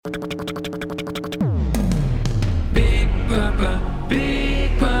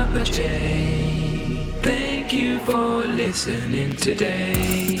listening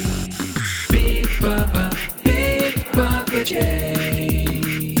today. Big Papa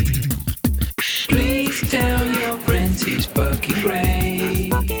J. Please tell your friends he's fucking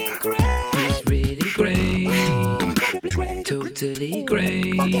great. He's really great. Totally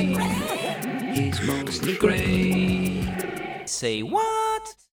great. He's mostly great. See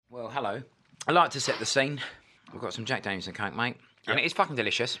what? Well, hello. I like to set the scene. We've got some Jack Daniels and Coke, mate. And it is fucking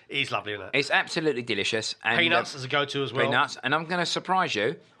delicious. It is lovely, isn't it? It's absolutely delicious. And, peanuts as a go-to as well. Peanuts. And I'm going to surprise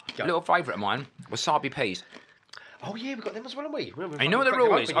you. A little favourite of mine, wasabi peas. Oh, yeah, we've got them as well, haven't we? And you know what the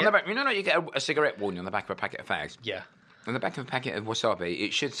rule is? On the back, you know you get a cigarette warning on the back of a packet of fags? Yeah. On the back of a packet of wasabi,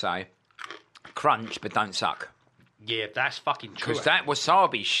 it should say, crunch but don't suck. Yeah, that's fucking true. Because that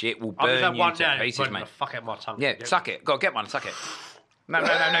wasabi shit will burn you to pieces, mate. The fuck out my tongue. Yeah, suck it. Go get one, suck it. No, you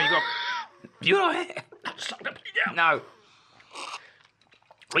got... You know it? Suck it down. No.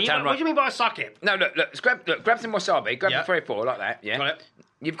 What do you mean by suck it? No, look, grab some wasabi, grab 3 or 4 like that, yeah? Got it.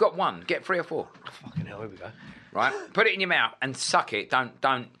 You've got 1, get 3 or 4. Fucking hell, here we go. Right? Put it in your mouth and suck it, don't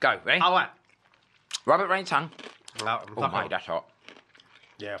go, ready? Oh, right. Rub it around your tongue. No, Oh, mate, that's hot.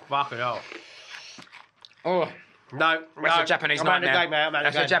 Yeah, fuck it all. Oh. No, That's a Japanese night now.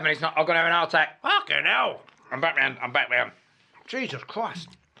 That's a Japanese night. I'm going to have an heart attack. Fucking hell. I'm back round. Jesus Christ.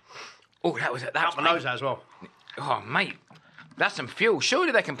 Oh, that was Up my nose as well. Oh, mate. That's some fuel.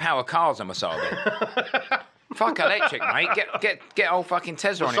 Surely they can power cars on wasabi. Fuck electric, mate. Get old fucking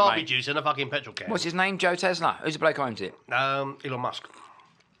Tesla on it, Wasabi mate. juice in a fucking petrol can. What's his name? Joe Tesla? Who's the bloke who owns it? Elon Musk.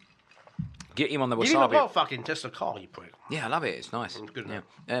 Get him on the You didn't wasabi. got a fucking Tesla car, you prick. Yeah, I love it. It's nice. It's good, isn't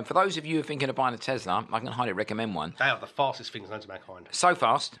And for those of you who are thinking of buying a Tesla, I can highly recommend one. They are the fastest things known to mankind. So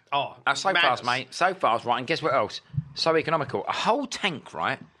fast. Oh, so madness. fast, mate. So fast, right? And guess what else? So economical. A whole tank,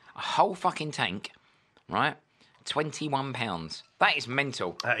 right? A whole fucking tank, right? £21. That is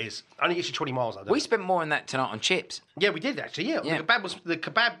mental. That is. Only gets you 20 miles, though. We spent more on that tonight on chips. Yeah, we did actually, yeah. Yeah. The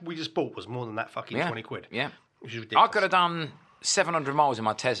kebab we just bought was more than that fucking 20 quid. Yeah. Which is ridiculous. I could have done 700 miles in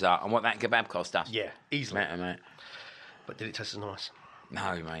my Tesla on what that kebab cost us. Yeah, easily. Mate. But did it taste as nice?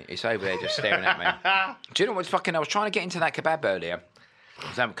 No, mate. It's over there just staring at me. Do you know what's fucking... I was trying to get into that kebab earlier.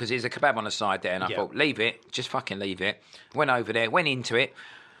 Because there's a kebab on the side there, and I thought, leave it. Just fucking leave it. Went over there, went into it.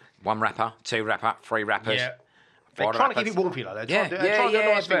 1 wrapper, 2 wrapper, 3 wrappers. Yeah. They're trying to keep it warm for you, like that. They're trying to do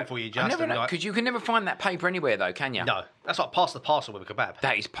a nice thing for you, just. Because you can never find that paper anywhere, though, can you? No. That's like pass the parcel with a kebab.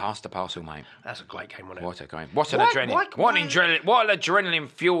 That is past the parcel, mate. That's a great game, wasn't it? What a game. What an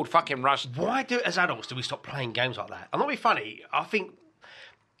adrenaline-fueled fucking rush. Why as adults do we stop playing games like that? I'm not being funny. I think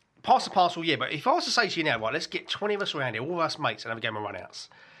pass the parcel, yeah, but if I was to say to you now, right, let's get 20 of us around here, all of us mates, and have a game of run-outs.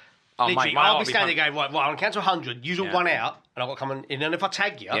 Oh, literally, mate, I'll be standing there going, right, I'm going to count to 100, use all run out, and I've got to come in, and if I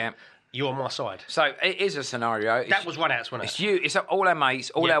tag you, you're on my side. So it is a scenario. That was run-outs, wasn't it? It's you, it's all our mates,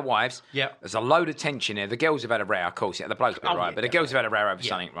 all our wives. Yeah. There's a load of tension here. The girls have had a row, of course. Yeah, the blokes been right, but the girls have had a row over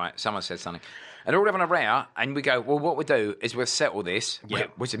something, right? Someone said something. And they're all having a row, and we go, well, what we do is we'll settle this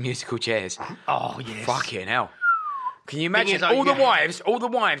with some musical chairs. Oh, yes. Fucking hell. Can you imagine all the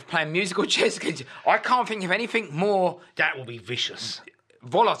wives playing musical chairs? I can't think of anything more... That will be vicious.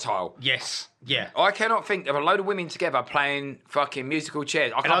 Volatile. Yes. Yeah. I cannot think of a load of women together playing fucking musical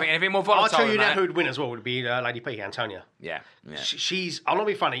chairs. I can't think of anything more volatile. I'll tell you than now that. who'd win as well would be Lady P, Antonia. Yeah. She's, I'll not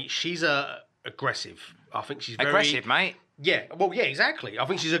be funny, she's aggressive. I think she's very... Aggressive, mate. Yeah, well, yeah, exactly. I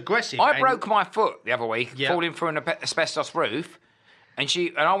think she's aggressive. I broke my foot the other week, Yeah. falling through an asbestos roof, and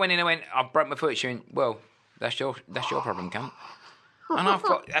I went in and went, I broke my foot. She went, well, that's your problem, cunt. And I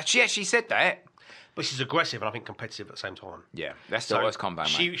thought, she actually said that. But she's aggressive and I think competitive at the same time. Yeah, that's the worst combo,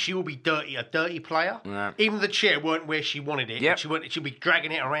 mate. She will be a dirty player. Yeah. Even the chair weren't where she wanted it. Yep. She'll be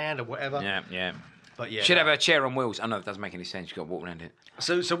dragging it around or whatever. Yeah. But yeah, she'd have her chair on wheels. I know it doesn't make any sense. She's got to walk around it.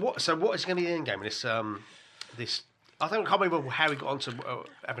 So what is going to be the end game of this? I can't remember how we got onto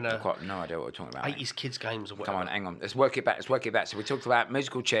having a. I've got no idea what we're talking about. 80s kids games or whatever. Come on, hang on. Let's work it back. So we talked about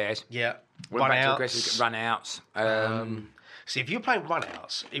musical chairs. Yeah. Run-outs. See, if you're playing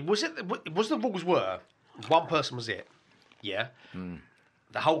run-outs, was the rules were one person was it. Yeah.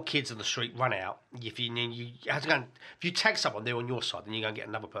 The whole kids in the street run out. If you tag someone, they're on your side, then you go and get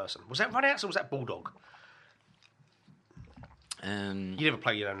another person. Was that run-outs or was that bulldog? You never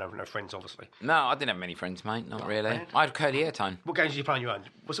play, no friends, obviously. No, I didn't have many friends, mate. Not really. Man. I had curly hair tone. What games did you play on your own?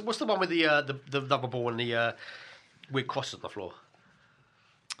 What's the one with the rubber ball and the weird crosses on the floor?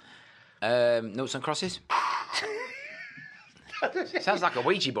 Noughts and crosses. Sounds like a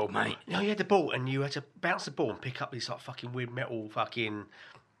Ouija board, mate. No, you had the ball and you had to bounce the ball and pick up these like fucking weird metal fucking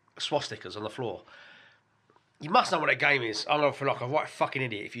swastikas on the floor. You must know what that game is. I'm going to feel like a right fucking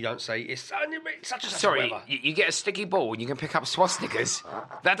idiot if you don't say it's such and such. Sorry, whatever. you get a sticky ball and you can pick up swastikas.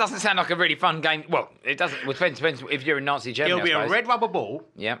 That doesn't sound like a really fun game. Well, it doesn't. Well, depends if you're in Nazi Germany. It'll be a red rubber ball.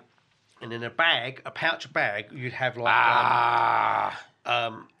 Yeah. And in a pouch bag, you'd have like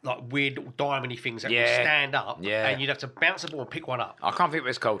weird little diamondy things that would stand up. Yeah. And you'd have to bounce the ball and pick one up. I can't think what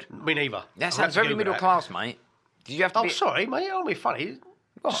it's called. Me neither. That sounds very middle class, mate. Did you have to? Oh, sorry, mate. Don't be funny.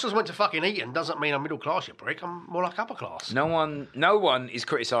 Just because I went to fucking Eton doesn't mean I'm middle class, you prick. I'm more like upper class. No one is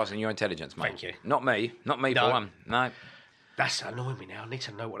criticising your intelligence, mate. Thank you. Not me for one. No. That's annoying me now. I need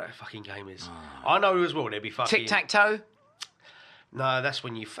to know what that fucking game is. I know as well. There'd be fucking Tic-tac-toe? No, that's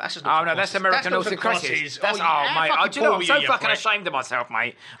when you. That's just that's American Horse and Crosses. Mate, I'm so fucking ashamed of myself,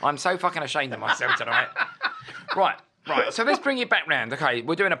 mate. I'm so fucking ashamed of myself tonight. Right. So let's bring it back round. Okay,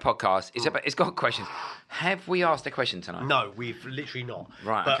 we're doing a podcast. It's got questions. Have we asked a question tonight? No, we've literally not.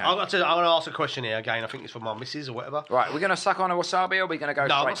 Right. But okay. I'm going to ask a question here again. I think it's for my missus or whatever. Right. We're going to suck on a wasabi, or we're going to go?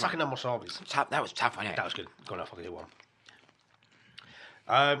 No, I'm straight not sucking on wasabis. That was tough, wasn't it? That was good. Go on, fucking do one.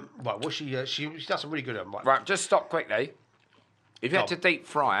 Right. What she does some really good. Right. Just stop quickly. If you had to deep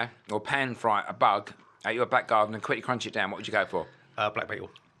fry or pan fry a bug at your back garden and quickly crunch it down, what would you go for? Black beetle.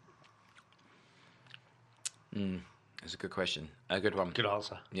 That's a good question. A good one. Good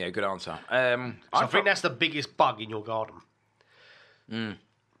answer. Yeah, good answer. I think that's the biggest bug in your garden.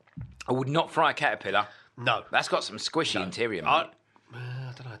 I would not fry a caterpillar. No. That's got some squishy interior, mate. I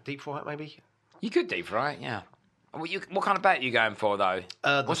don't know. Deep fry it, maybe? You could deep fry it, yeah. What kind of bat are you going for, though?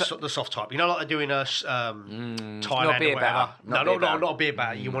 The soft type. You know, like they're doing Thailand not beer or whatever. batter. Not a beer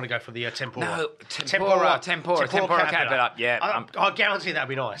batter. You want to go for the tempura. No, tempura caterpillar. Yeah. I guarantee that'd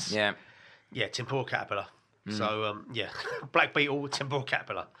be nice. Yeah. Yeah, tempura caterpillar. So, black beetle, tempura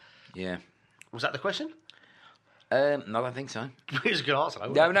caterpillar. Yeah. Was that the question? No, I don't think so. It was a good answer,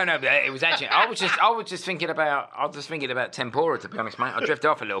 though. No. It was actually. I was just thinking about tempura. To be honest, mate, I drifted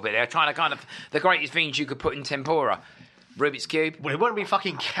off a little bit there, trying to kind of the greatest things you could put in tempura. Rubik's cube. Well, it wouldn't be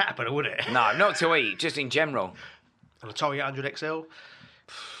fucking caterpillar, would it? No, not to eat. Just in general. An Atari 800 XL,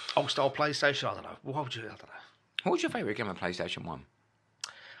 old style PlayStation. I don't know. What would you? I don't know. What was your favourite game on PlayStation 1?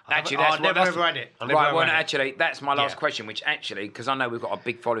 I've never ever had it. Actually, that's my last question. Which actually, because I know we've got a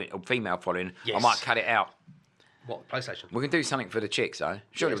big following, a female following, I might cut it out. What, PlayStation? We can do something for the chicks, though.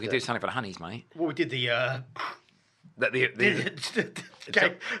 Surely we can do something for the honeys, mate. Well, we did the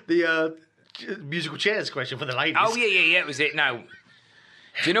musical chairs question for the ladies. Oh, yeah, it was it. No.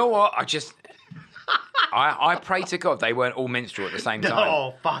 Do you know what? I pray to God they weren't all menstrual at the same time.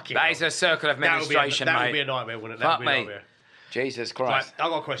 Oh, fuck it. That is a circle of menstruation, mate. That would be a nightmare, wouldn't it? Fuck me. Jesus Christ. Right,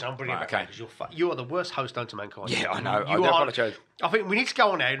 I've got a question. I'm bringing it back okay. because you are the worst host known to mankind. Yeah, I know. I do apologise. I think we need to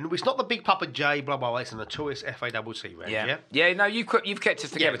go on there. It's not the Big Papa J, blah, blah, blah. It's a notorious FACC round, Yeah, no, you've kept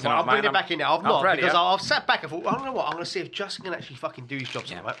us together tonight, I'm bringing it back in now. I've not, because I've sat back and thought, I don't know what, I'm going to see if Justin can actually fucking do his job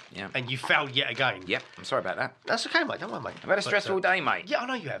tonight. Yeah. And you failed yet again. Yep, I'm sorry about that. That's okay, mate. Don't worry, mate. I've had a stressful day, mate. Yeah, I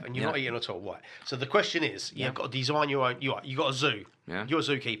know you have, and you're not eating at all. Right. So the question is, you've got to design your own. You got a zoo. Yeah. You're a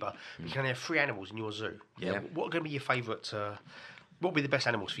zookeeper. You can only have 3 animals in your zoo. Yeah. What are going to be your favourite? What would be the best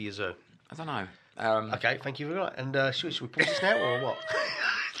animals for your zoo? I don't know. Okay, thank you very much. And should we pause this now or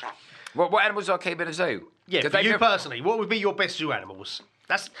what? What animals do I keep in a zoo? Yeah, for you personally, what would be your best zoo animals?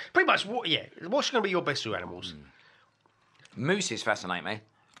 That's pretty much what. Yeah, what's going to be your best zoo animals? Mooses fascinate me.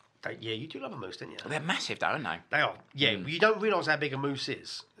 Yeah, you do love a moose, don't you? Well, they're massive, though, aren't they? They are. Yeah, you don't realise how big a moose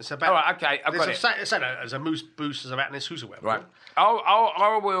is. It's about. All right, okay, I've got it. As a moose boosters about this who's whatever. Right.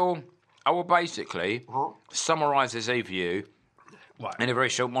 I will basically summarise the zoo for you in a very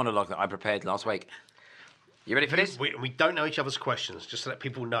short monologue that I prepared last week. You ready for this? We don't know each other's questions, just to let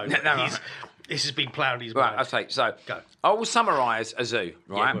people know. This has been ploughed in his mind. Right, okay, so go. I will summarise a zoo,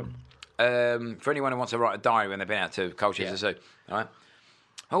 right? Yeah, for anyone who wants to write a diary when they've been out to Colchester's Zoo, all right?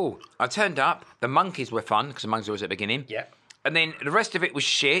 Oh, I turned up. The monkeys were fun, because the monkeys were at the beginning. Yeah. And then the rest of it was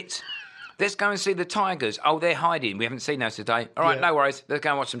shit. Let's go and see the tigers. Oh, they're hiding. We haven't seen those today. All right, no worries. Let's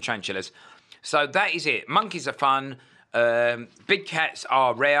go and watch some tarantulas. So that is it. Monkeys are fun. Big cats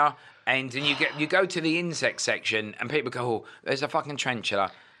are rare. And then you go to the insect section and people go, oh, there's a fucking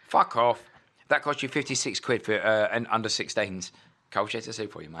tarantula. Fuck off. That cost you 56 quid for an under 16s. Colchester Zoo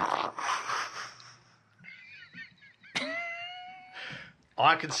for you, mate.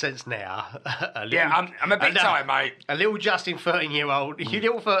 I can sense now I'm a bit tired, mate. A little Justin 13-year-old, you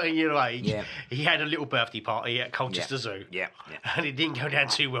little 13-year-old age, he had a little birthday party at Colchester Zoo. Yeah. And it didn't go down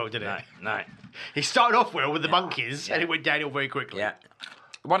too well, did it? No. He started off well with the monkeys, and it went downhill very quickly. Yeah.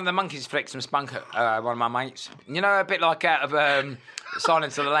 One of the monkeys flicked some spunk at one of my mates. You know, a bit like out of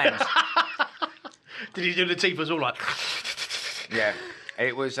Silence of the Lambs. Did he do the teeth as all like... Yeah.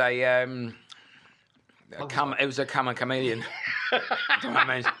 It was a... It was a common chameleon. Do you know what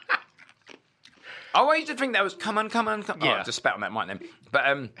I mean? I used to think that was come on. Yeah. Oh, just spat on that mic then. But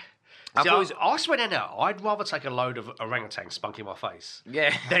I swear now, I'd rather take a load of orangutan spunk in my face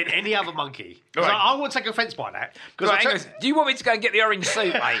than any other monkey. Right. I wouldn't take offence by that. Right, do you want me to go and get the orange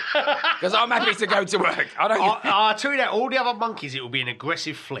suit, mate? Because I'm happy to go to work. I'll tell you that, all the other monkeys, it will be an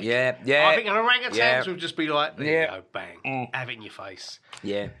aggressive flick. Yeah. I think an orangutan would just be like, there you go, bang, have it in your face.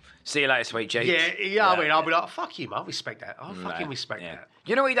 Yeah. See you later, sweet cheeks. Yeah. I mean, I'll be like, fuck you, man, I respect that. I fucking respect that.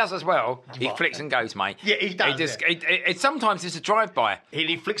 You know what he does as well? He flicks and goes, mate. Yeah, he does. Sometimes it's a drive-by.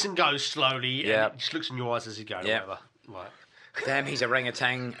 He flicks and goes slowly, and he just looks in your eyes as he goes, whatever. Right. Damn, he's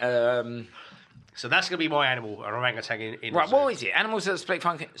orangutan. So that's going to be my animal, an orangutan in right, what is it? Animals that flick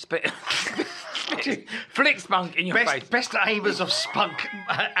spunk in your face. Best aimers of spunk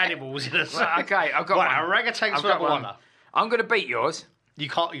animals in a zoo. Right, okay, I've got one. Orangutans for number one. I'm going to beat yours. You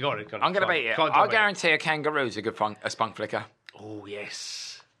can't. You got it. I'm going to beat it. I guarantee a kangaroo's a good spunk flicker. Oh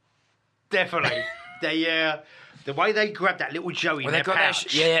yes, definitely. The way they grab that little Joey in their pouch.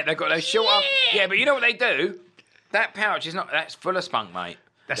 They've got those short up. Yeah, but you know what they do? That pouch is not. That's full of spunk, mate.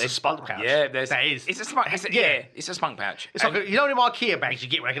 That's a spunk pouch. Yeah, that is. It's a spunk. It's a spunk pouch. It's like you know them IKEA bags you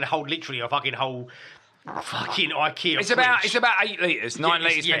get where they can hold literally a fucking whole fucking IKEA. It's about 8 litres, 9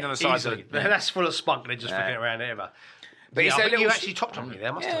 litres, depending on the size of it. That's full of spunk. They're just flicking around there. But I think you actually topped on me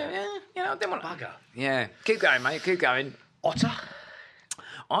there, must have. Yeah, they want bugger. Yeah, keep going, mate. Keep going. Otter.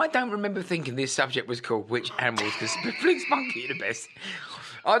 I don't remember thinking this subject was called which animals can flick spunky the best.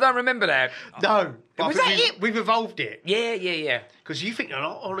 I don't remember that. No. Was that it? We've evolved it. Yeah. Because you think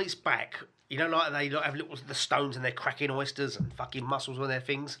on its back, you know, like they have the stones and they're cracking oysters and fucking mussels on their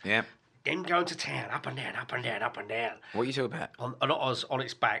things. Yeah. Then going to town, up and down. What are you talking about? An otter's on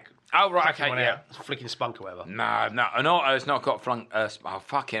its back. Oh, right, okay, yeah. Flicking spunk or whatever. No, an otter's not got fucking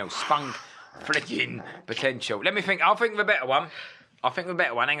hell, spunk flicking potential. Let me think. I'll think of a better one.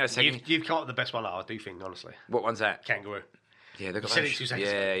 Hang on a second. You've come up with the best one, I do think, honestly. What one's that? Kangaroo. Yeah, they've got said it 2 seconds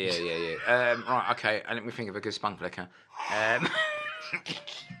ago. Yeah. Right, okay. Let me think of a good spunk flicker. Hang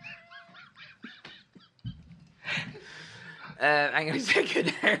on a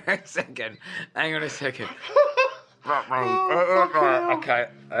second. Right, okay.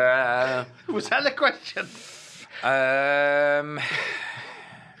 Was that the question?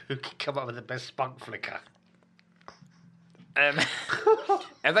 Who can come up with the best spunk flicker?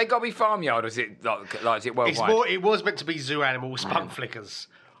 Have they got to be farmyard, or is it like is it worldwide? It was meant to be zoo animal spunk flickers,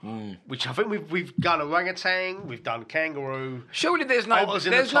 which I think we've done orangutan, we've done kangaroo. Surely there's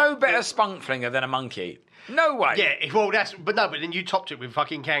no better spunk flinger than a monkey. No way. Yeah, well but then you topped it with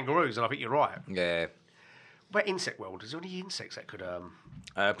fucking kangaroos, and I think you're right. Yeah. Where insect world? Is there any insects that could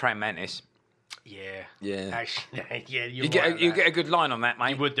praying mantis. Yeah. Actually, yeah, you get a good line on that,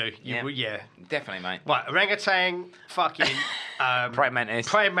 mate. You would do. You would, yeah. Definitely, mate. Right, orangutan, fucking praying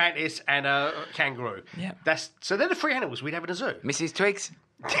mantis, and a kangaroo. Yeah. So they're the 3 animals we'd have in a zoo. Mrs. Twigs.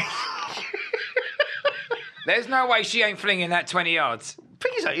 There's no way she ain't flinging that 20 yards.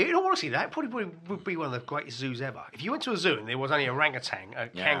 Thing is, in all honesty, that probably would be one of the greatest zoos ever. If you went to a zoo and there was only a orangutan, a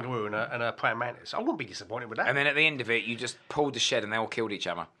kangaroo, and a praying mantis, I wouldn't be disappointed with that. And then at the end of it, you just pulled the shed and they all killed each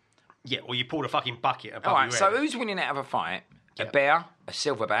other. Yeah, or you pulled a fucking bucket above all right, your so head. who's winning out of a fight? A bear, a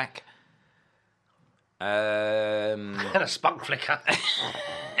silverback, and a spunk flicker.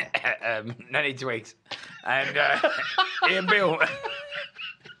 Nanny Twigs, and Ian Bill.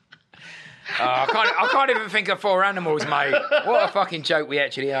 I can't even think of 4 animals, mate. What a fucking joke we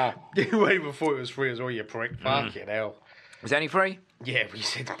actually are. You even thought it was 3 as well, you prick. Fucking hell. Was it only 3? Yeah, we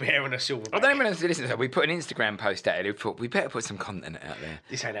said bear and a silverback. I don't even listen to that. We put an Instagram post out and thought we better put some content out there.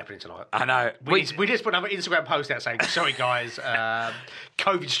 This ain't happening tonight. I know. We just put another Instagram post out saying, sorry guys,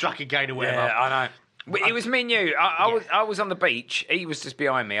 COVID struck again or whatever. Yeah, I know. It was me and you. I was on the beach. He was just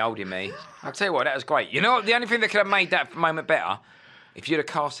behind me, holding me. I'll tell you what, that was great. You know what? The only thing that could have made that moment better, if you'd have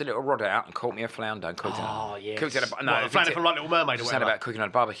cast a little rod out and caught me a flounder and cooked it. Oh, yeah. No, a flounder from like Little Mermaid or whatever. It's not about cooking on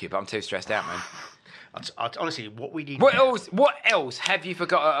a barbecue, but I'm too stressed out, man. Honestly, what we need. What else have you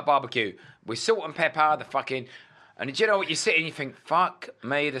forgot at a barbecue? With salt and pepper, the fucking. And do you know what? You sit and you think, fuck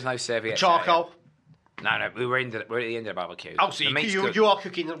me, there's no serviettes. Charcoal. No, we're at the end of the barbecue. Oh, so you are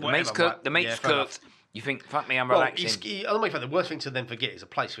cooking. The meat's cooked. The meat's cooked. You think, fuck me, I'm relaxing. The worst thing to then forget is a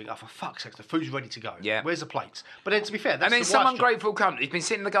plate. You think, oh, for fuck's sake, the food's ready to go. Yeah. Where's the plates? But then, to be fair, that's and then some ungrateful cunt who's been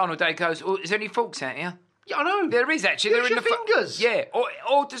sitting in the garden all day goes, oh, is there any forks out here? Yeah, I know. There is actually. Use They're in your the fingers. Yeah,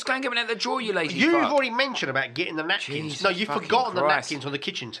 or just go and get them out the drawer, you lazy You've fuck. already mentioned about getting the napkins. Jesus no, you've fucking forgotten the Christ. napkins on the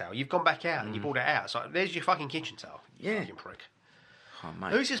kitchen towel. You've gone back out and you brought it out. So there's your fucking kitchen towel. You fucking prick. Oh,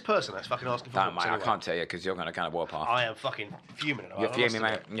 mate. Who's this person that's fucking asking for Don't, mate, anyway? I can't tell you because you're going to kind of warp off. I am fucking fuming at You're fuming,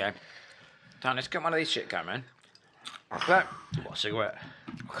 mate. Yeah. Don't, let's get one of these shit going, man. But What, a cigarette?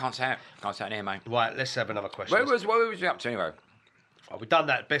 I can't say it. Can't say it here, mate. Right, let's have another question. What was we up to anyway? Well, we've done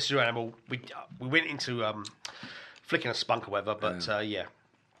that best zoo animal. We went into flicking a spunk or whatever, but yeah.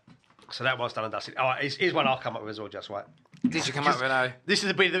 So that one's done and dusted. All right, here's one I'll come up with as well, just right. Did you come up with a... This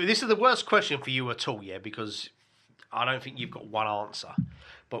is the worst question for you at all, yeah, because I don't think you've got one answer.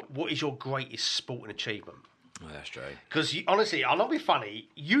 But what is your greatest sporting achievement? Oh, that's true. Because honestly, I'll not be funny.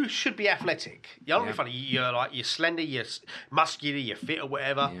 You should be athletic. You're not be funny. You're slender, you're muscular, you're fit or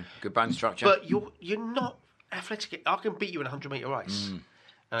whatever. Yeah. Good bone structure. But you're not athletic. I can beat you in a 100-metre race.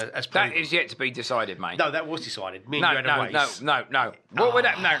 That is yet to be decided, mate. No, that was decided. Me and you had a race. No. What would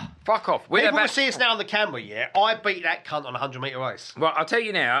that? No, fuck off. People will see us now on the camera, yeah? I beat that cunt on a 100-metre race. Well, I'll tell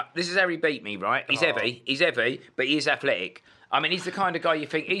you now, this is how he beat me, right? He's heavy, but he is athletic. I mean, he's the kind of guy you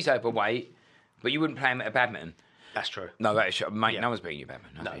think he's overweight, but you wouldn't play him at a badminton. That's true. No, that is true. Mate, no one's beating you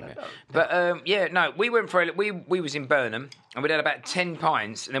badminton. No. But, we went for we was in Burnham, and we'd had about 10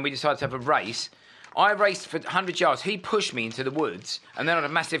 pints, and then we decided to have a race. I raced for 100 yards. He pushed me into the woods, and then I had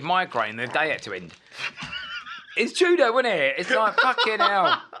a massive migraine. The day had to end. It's true, though, wasn't it? It's like, fucking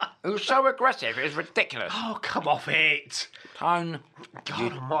hell. It was so aggressive. It was ridiculous. Oh, come off it. Tone.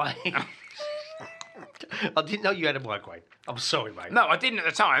 God almighty. I didn't know you had a migraine. I'm sorry, mate. No, I didn't at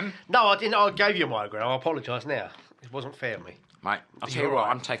the time. No, I didn't. I gave you a migraine. I apologise now. It wasn't fair of me. Mate, I'll tell you what,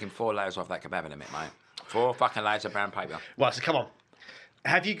 I'm taking 4 layers off that kebab in a minute, mate. 4 fucking layers of brown paper. Right, so come on.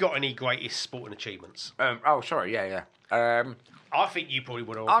 Have you got any greatest sporting achievements? Sorry, yeah. I think you probably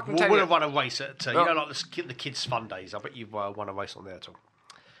would have run a race at, like the kids' fun days. I bet you've won a race on there too.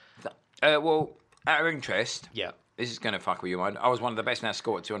 Well, out of interest, yeah, this is going to fuck with you, mind. I was one of the best in our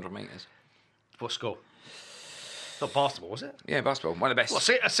school at 200 metres. What school? Not basketball, was it? Yeah, basketball. One of the best. What,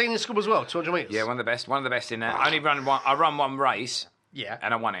 a senior school as well, 200 metres? Yeah, one of the best. One of the best in there. I run one race. Yeah.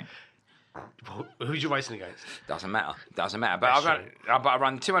 And I won it. Who's you racing against? Doesn't matter. But I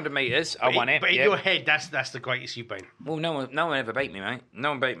run 200 metres. I won it. But in your head, that's the greatest you've been. Well, no one ever beat me, mate. No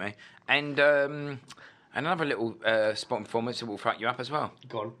one beat me. And another little sport performance that will fuck you up as well.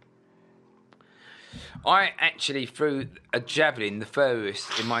 Go on. I actually threw a javelin the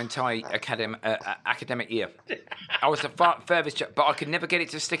furthest in my entire academic year. I was the furthest, but I could never get it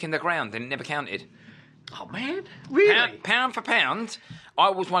to stick in the ground, and it never counted. Oh, man. Really? Pound for pound, I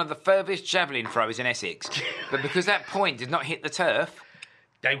was one of the furthest javelin throwers in Essex. But because that point did not hit the turf...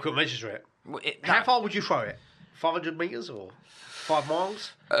 They couldn't register it. How far would you throw it? 500 metres or 5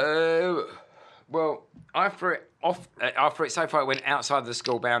 miles? Well, I threw it off. I threw it so far it went outside the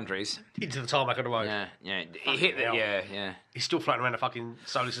school boundaries. Into the tarmac of the road? Yeah. It hit it, yeah. He's still floating around the fucking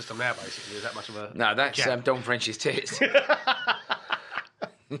solar system now, basically. Is that much of a... No, that's Don French's tits.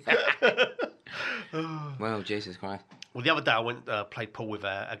 Well, Jesus Christ. Well, the other day I went played pool with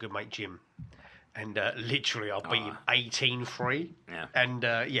a good mate, Jim. And literally, I beat him 18-3. Yeah. And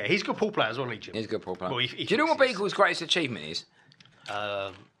he's a good pool player as well, Jim. He's a good pool player. Well, do you know what Beagle's greatest achievement is?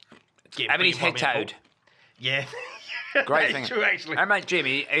 Having his head tattooed. Yeah. Great thing. True, actually. And mate,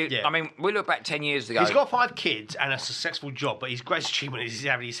 Jimmy, I mean, we look back 10 years ago. He's got 5 kids and a successful job, but his greatest achievement is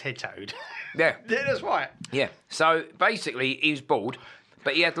having his head tattooed. Yeah. Yeah, that's right. Yeah. So basically, he was bald,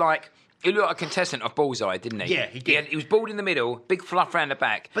 but he had he looked like a contestant of Bullseye, didn't he? Yeah, he did. He was bald in the middle, big fluff round the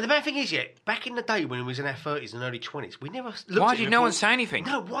back. But the bad thing is, back in the day when he was in our 30s and early 20s, we never looked Why at him did no one say anything?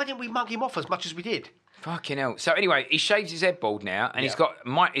 No, why didn't we mug him off as much as we did? Fucking hell. So anyway, he shaves his head bald now, and he's got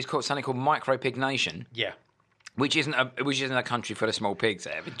something called micropignation. Yeah. Which isn't a country full of small pigs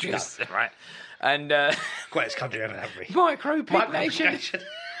that have interest, right? And greatest country ever, haven't we? Micropignation.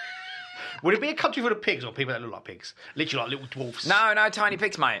 Would it be a country full of pigs or people that look like pigs? Literally like little dwarfs? No, tiny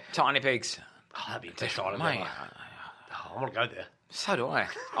pigs, mate. Tiny pigs. Oh, that'd be a best island, mate. I want to go there. So do I.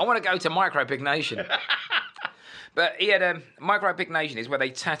 I want to go to micropignation. But he had micropignation is where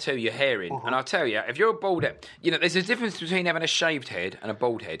they tattoo your hair in. And I'll tell you, if you're a bald head, there's a difference between having a shaved head and a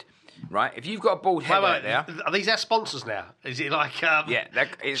bald head, right? If you've got a bald head out there... Are these our sponsors now? Is it like... yeah.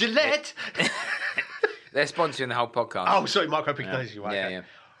 Gillette? They're sponsoring the whole podcast. Oh, sorry, micropignation.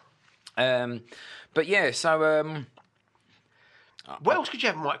 Yeah. But yeah, so... what else could you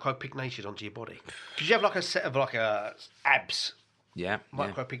have micropignation onto your body? Could you have like a set of abs? Yeah.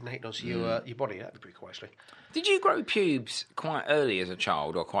 Micropignated onto your body? That'd be pretty cool, actually. Did you grow pubes quite early as a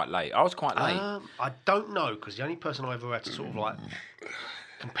child or quite late? I was quite late. I don't know, because the only person I ever had to sort of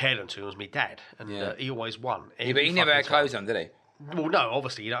compare them to was my dad, and he always won. Yeah, but he never had clothes on, did he? Well, no,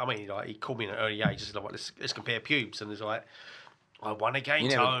 obviously, you know what I mean? He called me at an early age and said, let's compare pubes, and he's like... I won again,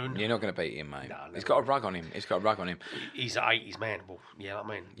 Tone. You're not going to beat him, mate. No, he's got a rug on him. He's an 80s man. Well, yeah, I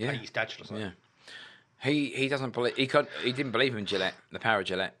mean, 80s dad, should I say. He doesn't believe he didn't believe in Gillette, the power of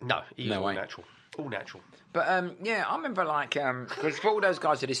Gillette. No, he's No all way. natural. All natural. But yeah, I remember like because for all those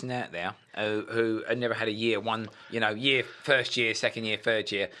guys that listen out there who had never had a year, first year, second year,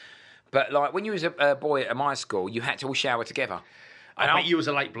 third year, but like when you was a boy at my school, you had to all shower together. I bet you was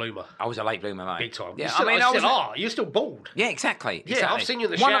a late bloomer. I was a late bloomer, mate. Big time. Yeah, You're still bald. Yeah, exactly. Yeah, I've seen you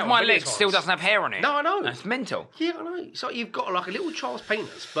in the One shower of my many legs times. still doesn't have hair on it. No, I know. That's mental. Yeah, I know. It's like you've got like a little child's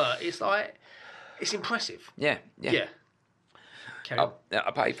penis, but it's like it's impressive. Yeah. Yeah. Carry on.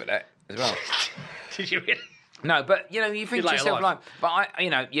 I paid for that as well. Did you really? No, but you know, you think to You're later yourself life. like,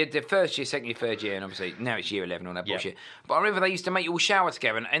 you know, you had the first year, second year, third year, and obviously now it's year 11 and all that Yeah. bullshit. But I remember they used to make you all shower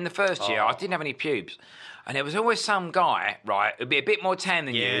together, and in the first year, I didn't have any pubes. And there was always some guy, right, who'd be a bit more tan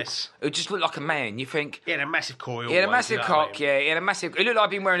than Yes. you, who just looked like a man. You think, He had a massive coil. he had a always, massive you know what I cock, mean? yeah, he had a massive, he looked like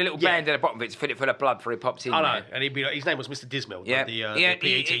he'd been wearing a little Yeah. band at the bottom of it to fill it full of blood before he popped in. I know. there. And he'd be like, his name was Mr. Dismill, Yeah, the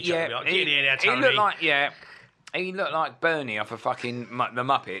PE teacher. He'd be like, get in here now, he Tony. looked like, he looked like Bernie off of fucking the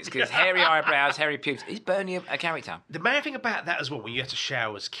Muppets, because hairy eyebrows, hairy pubes. Is Bernie a character? The main thing about that as well, when you had to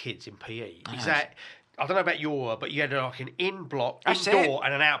shower as kids in PE, is that, I don't know about your, but you had like an in-block, That's indoor it.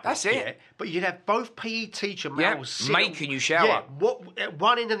 and an out-block. That's it. Yeah? But you'd have both PE teacher Yeah, males sitting, making you shower. Yeah, at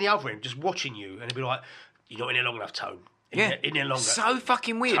one end and the other end, just watching you, and it'd be like, you're not in there long enough, Tone. In there longer. So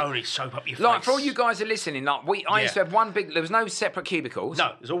fucking weird. Tony, soap up your face. Like, for all you guys that are listening, like, I used to Yeah. have one big, there was no separate cubicles.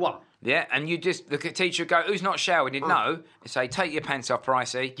 No, there's all one. Yeah, and you just, the teacher would go, who's not showered? You'd know, and say, take your pants off,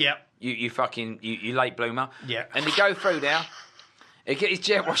 Pricey. Yeah. You fucking, you late bloomer. Yeah. And he'd go through there, he'd get his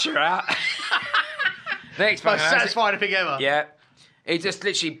jet washer out. Next Most fucking satisfying thing ever. Yeah. He'd just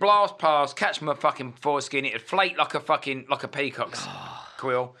literally blast past, catch my fucking foreskin, it'd flake like a peacock's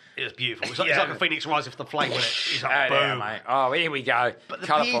quill. It was beautiful. It's like a phoenix rising from the flame, wasn't it? It's like, Oh, yeah, boom. mate. Oh, here we go. But the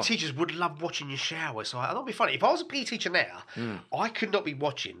Colourful. PE teachers would love watching you shower. So that'd be funny. If I was a PE teacher now, I could not be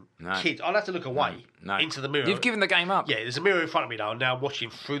watching kids. I'd have to look away into the mirror. You've given the game up. Yeah, there's a mirror in front of me now. I'm now watching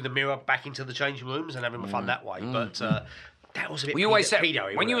through the mirror back into the changing rooms and having my fun that way. But that was a bit Well, you always say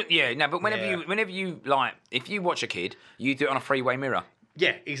pedo-y, when you wasn't it? but whenever you like, if you watch a kid, you do it on a three-way mirror,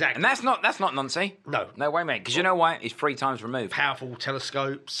 Yeah, exactly. and that's not Nancy. No. way, mate. Because you know why? It's 3 times removed. Powerful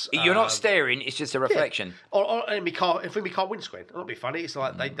telescopes. You're not staring; it's just a reflection. Or in my car, in my car windscreen. That'll be funny. It's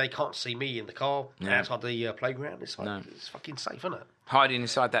like they can't see me in the car outside the playground. It's like it's fucking safe, isn't it? Hiding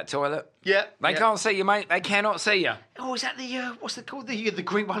inside that toilet. Yeah. They can't see you, mate. They cannot see you. Oh, is that the what's it called? The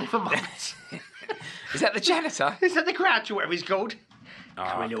green one in the Muppets. Is that the janitor? Is that the Grouch or whatever he's called? Come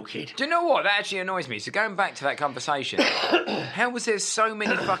on, little kid. Do you know what? That actually annoys me. So going back to that conversation, how was there so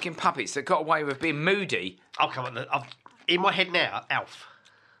many fucking puppets that got away with being moody? I'll come on. In my head now, Alf.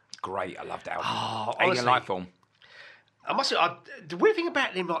 Great, I loved Alf. Oh, Alien honestly. Lifeform. I must say, the weird thing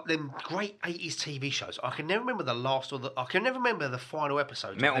about them, like them great 80s TV shows, I can never remember the last I can never remember the final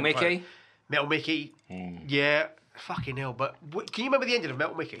episode. Metal Mickey? Metal Mickey. Yeah, fucking hell. But can you remember the ending of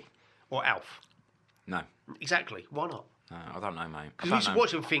Metal Mickey? Or Alf? No. Exactly. Why not? No, I don't know, mate. Because we used to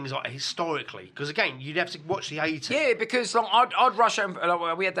watch them things like historically. Because again, you'd have to watch the 80s. Yeah, because like, I'd rush home.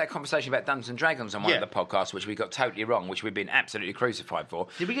 Like, we had that conversation about Dungeons and Dragons on one Yeah. of the podcasts, which we got totally wrong, which we've been absolutely crucified for.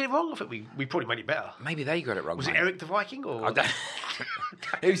 Did we get it wrong? I think we probably made it better. Maybe they got it wrong. Was mate. it Eric the Viking or? I don't...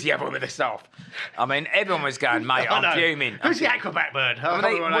 Who's the other one with the staff? I mean, everyone was going, mate. I know. I'm fuming. Who's the acrobat bird?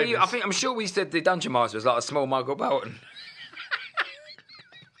 I'm sure we said the Dungeon Master was like a small Michael Bolton.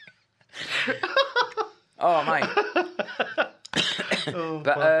 Oh, mate.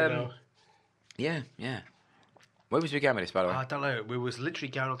 But yeah. Where was we going with this, by the way? I don't know. We was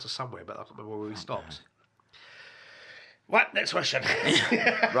literally going on to somewhere, but I can't remember where we stopped. What? Next question.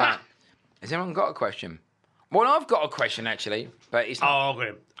 Right. Has anyone got a question? Well, I've got a question actually, but it's not. Oh, I've got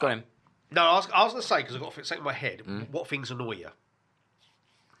him. Got him. No, I was going to say, because I've got something in my head, what things annoy you?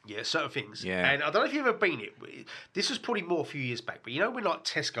 Yeah, certain things. Yeah. And I don't know if you've ever been it. This was probably more a few years back, but you know when like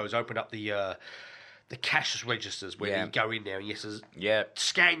Tesco's opened up the cashless registers where you go in there and you have to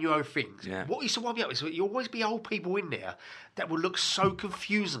scan your own things. Yeah. What used to wind me up is you always be old people in there that would look so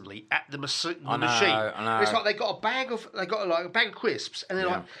confusingly at the machine. I know. It's like they got a bag of crisps, and they're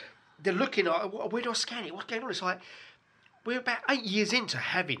like they're looking like, where do I scan it? What's going on? It's like we're about 8 years into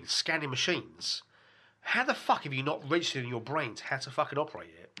having scanning machines. How the fuck have you not registered in your brains how to fucking operate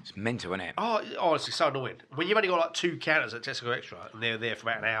it? It's mental, isn't it? Oh, honestly, so annoying. When you've only got like 2 counters at Tesco Extra and they're there for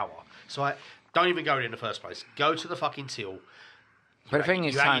about an hour. So don't even go there in the first place. Go to the fucking till. But the thing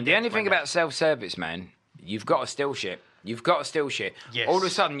is, Tony, the only thing about self-service, man, you've got to steal shit. You've got to steal shit. Yes. All of a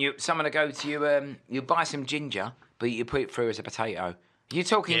sudden, someone will go to you, you buy some ginger, but you put it through as a potato. You're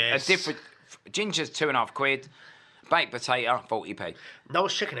talking a different... Ginger's £2.50, baked potato, 40p. No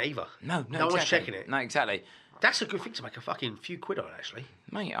one's checking it either. No one's checking it. No, exactly. That's a good thing to make a fucking few quid on, actually.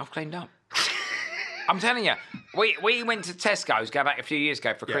 Mate, I've cleaned up. I'm telling you, we went to Tesco's, go back a few years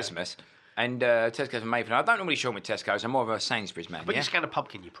ago for Christmas, and Tesco's in Mayfair. I don't normally shop with Tesco's. I'm more of a Sainsbury's man. But you scanned a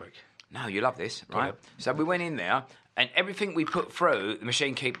pumpkin, you prick. No, you love this, right? So we went in there, and everything we put through, the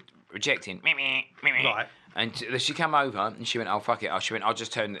machine kept rejecting. Right. And she came over, and she went, oh, fuck it. She went, I'll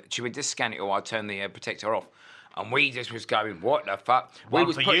just turn... She went, just scan it, or I'll turn the protector off. And we just was going, what the fuck?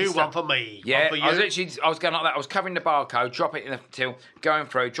 One for you, one for me. Yeah, one for you. I was going like that. I was covering the barcode, drop it in the till, going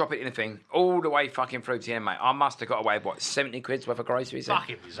through, drop it in the thing, all the way fucking through to the end, mate. I must have got away with, what, 70 quid's worth of groceries?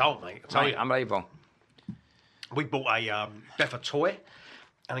 Fucking result, mate. I tell you. Unbelievable. We bought a Beffa toy,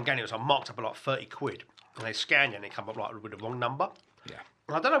 and again, it was marked up at like 30 quid. And they scanned it, and it came up like with the wrong number. Yeah.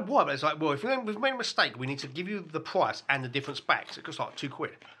 And I don't know why, but it's like, well, if we've made a mistake, we need to give you the price and the difference back. So it costs like 2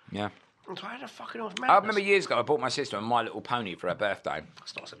 quid. Yeah. And so I had a fucking madness. I remember years ago, I bought my sister a My Little Pony for her birthday.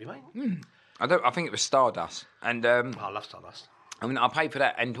 That's nice of you, mate. I think it was Stardust. And I love Stardust. I mean, I paid for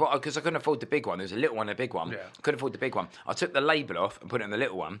that, and because I couldn't afford the big one, there was a little one and a big one. Yeah. I couldn't afford the big one. I took the label off and put it on the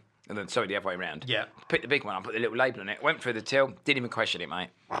little one, and then, sorry, the other way around. Yeah. Picked the big one, I put the little label on it, went through the till, didn't even question it, mate.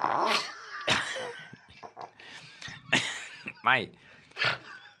 Mate.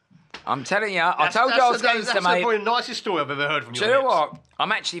 I'm telling you, I told you I was going to, mate. That's probably the nicest story I've ever heard from you. Do you know what?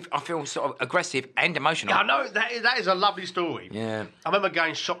 I feel sort of aggressive and emotional. Yeah, I know, that is a lovely story. Yeah. I remember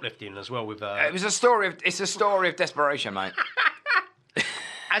going shoplifting as well with... It's a story of desperation, mate.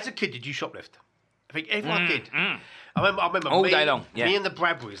 As a kid, did you shoplift? I think everyone did. I remember all day long. Yeah. Me and the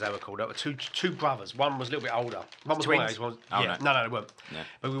Bradburys, they were called. There were two brothers. One was a little bit older. One was Twins? one age. Oh, yeah. no. No, they weren't. No.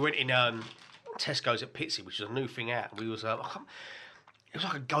 But we went in Tesco's at Pitsy, which was a new thing out. We was it was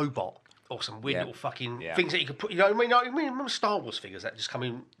like a GoBot or some weird little fucking things that you could put. You know what I mean? Remember Star Wars figures that just come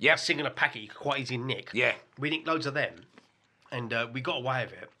in a single packet you could quite easily nick? Yeah. We nicked loads of them, and we got away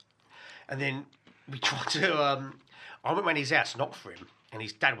with it. And then we tried to. I went round his house, knocked for him, and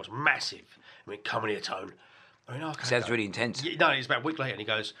his dad was massive. I went, "Come in here, Tone." I went, "Okay." Sounds really intense. Yeah, no, it was about a week later, and he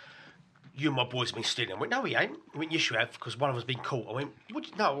goes, "You and my boys have been stealing." I went, "No, he ain't." He went, "Yes, you have, because one of us has been caught." I went,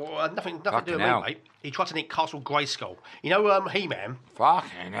 "No, nothing to do with me, mate." He tried to nick Castle Grayskull. You know, He-Man.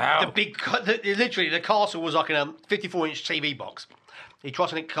 Fucking hell. Literally, the castle was like a 54-inch TV box. He tried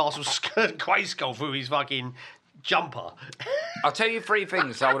to nick Castle Grayskull through his fucking jumper. I'll tell you 3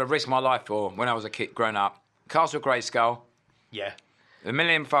 things I would have risked my life for when I was a kid growing up. Castle Grayskull. Yeah. The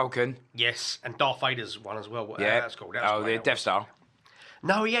Millennium Falcon. Yes, and Darth Vader's one as well. Yeah. That's cool. The Death Star.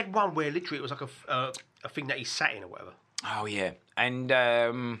 No, he had one where literally it was like a thing that he sat in or whatever. Oh, yeah.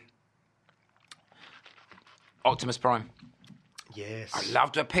 And Optimus Prime. Yes. I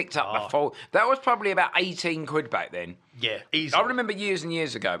loved to have picked up the full... That was probably about 18 quid back then. Yeah, easily. I remember years and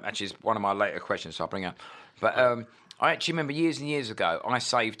years ago, actually it's one of my later questions, so I'll bring up. But I actually remember years and years ago, I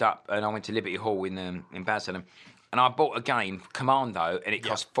saved up and I went to Liberty Hall in Basildon, and I bought a game, Commando, and it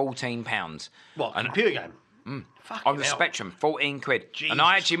cost £14. What, a computer game? On the Spectrum, 14 quid. Jesus and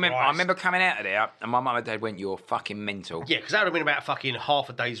I actually Christ. remember coming out of there, and my mum and dad went, "You're fucking mental." Yeah, because that would have been about fucking half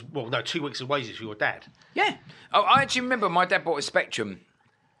a day's, 2 weeks of wages for your dad. Yeah. Oh, I actually remember my dad bought a Spectrum,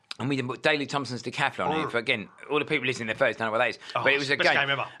 and we did put Daley Thompson's Decathlon on it. For, again, all the people listening there first don't know what that is. But it was a best game. game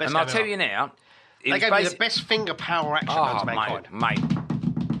ever. Best And I'll game tell ever. you now, They gave me the best finger power action known to mankind. mate.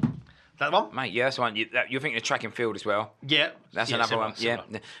 That one? Mate, yeah, that's one. You're thinking of track and field as well. Yeah. That's yeah, another similar, one. similar.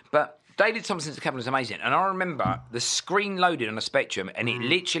 Yeah. But David Thompson's Decathlon was amazing. And I remember the screen loaded on a Spectrum, and it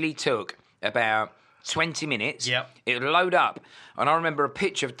literally took about 20 minutes. Yeah. It would load up. And I remember a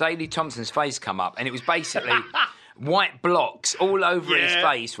picture of Daley Thompson's face come up, and it was basically white blocks all over his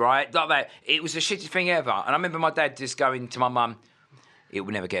face, right? Like that. It was the shittest thing ever. And I remember my dad just going to my mum, "It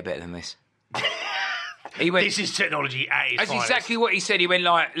will never get better than this." He went, "This is technology at its That's finest." exactly what he said. He went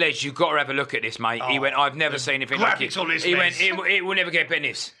like, "Les, you've got to have a look at this, mate." He went, "I've never seen anything like it." graphics on this, He Les. went, it will never get better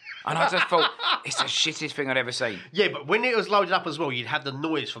than this. And I just thought, it's the shittest thing I'd ever seen. Yeah, but when it was loaded up as well, you'd have the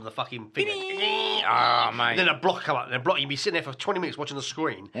noise from the fucking thing. Oh, mate. Then a block come up, and a block, you'd be sitting there for 20 minutes watching the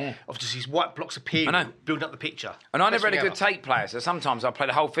screen of just these white blocks appearing, I know. building up the picture. And I never Best had a good thing tape player, so sometimes I'd play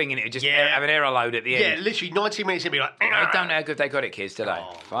the whole thing and it would just Yeah. have an error load at the ever. Yeah, end. literally 90 minutes, it'd be like... I don't know how good they got it, kids, do they?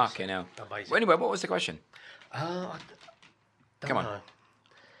 Oh, Fucking hell. amazing. Well, anyway, what was the question? I don't Come on. know.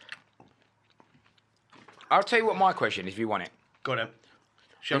 I'll tell you what my question is if you want it. Go on then.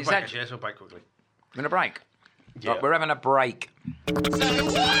 Shall we Is break, that- actually? Let's have a break quickly. We're going to break. Yeah. Right, we're having a break.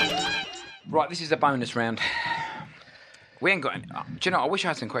 Right, this is the bonus round. We ain't got any... Do you know, I wish I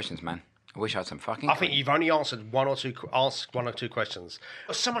had some questions, man. I wish I had some fucking I think you've only answered one or two questions.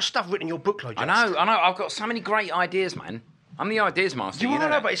 There's so much stuff written in your bookload, I Jess. know. I've got so many great ideas, man. I'm the ideas master. You know know,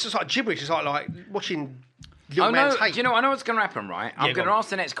 that. but it's just like gibberish. It's like watching Little Oh, Man's no, Hate. do you know, I know what's going to happen, right? I'm go going to on. ask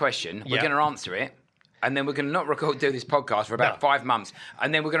the next question. We're Yeah. going to answer it. And then we're going to not do this podcast for about 5 months.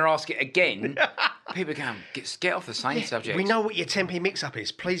 And then we're going to ask it again. People can get off the same subject. We know what your 10p mix-up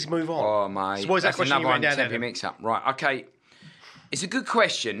is. Please move on. Oh, mate. So what is that That's question another you wrote one, down there, 10p then? mix-up. Right, okay. It's a good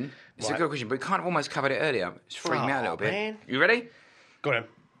question. It's a Right. good question, but we kind of almost covered it earlier. It's freaking me out a little bit. Man. You ready? Go on.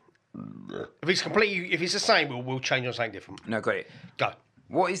 If it's the same, we'll change on something different. No, got it. Go.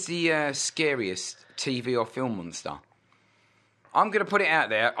 What is the scariest TV or film monster? I'm going to put it out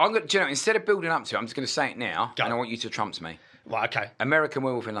there. Do you know, instead of building up to it, I'm just going to say it now, Go. and I want you to trump me. Right, okay. American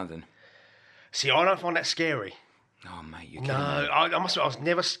Werewolf in London. See, I don't find that scary. Oh, mate, you're No, kidding me. I must admit, I was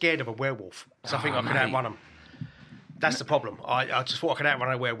never scared of a werewolf. So I think I could mate. outrun them. That's the problem. I just thought I could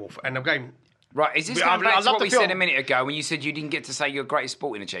outrun a werewolf. And I'm going... Right, is this But going I back to love what the we said film. a minute ago when you said you didn't get to say your greatest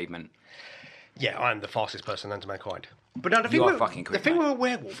sporting achievement? Yeah, I am the fastest person known to mankind. But no, the You thing are with, fucking quick, the thing mate. with a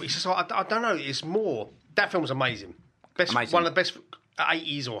werewolf, it's just like, I don't know, it's more... That film's amazing. Amazing. One of the best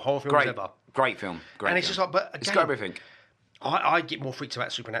 80s or horror films ever. Great film. Great And it's film. just like, but It's again, got everything. I get more freaked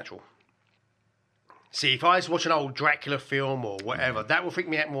about Supernatural. See, if I was watching an old Dracula film or whatever, that will freak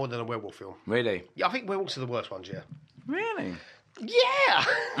me out more than a werewolf film. Really? Yeah, I think werewolves are the worst ones, yeah. Really? Yeah!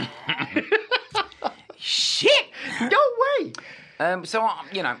 Shit! No way! So,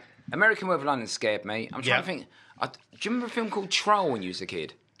 American Werewolf in London scared me. I'm trying Yeah. to think. Do you remember a film called Troll when you was a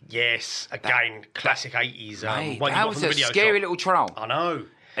kid? Yes, again, classic 80s. Mate, One you that got was from the a video scary shop. little troll. I know.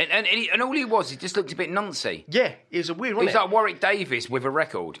 And all he just looked a bit noncy. Yeah, it was a weird one. He was like Warwick Davis with a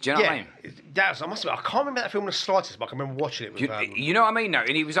record. Do you know what I mean? I must admit, I can't remember that film in the slightest, but I can remember watching it with... You know what I mean, though?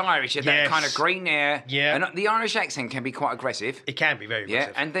 And he was Irish, he had that Yes. kind of green hair. Yeah. And the Irish accent can be quite aggressive. It can be very Yeah,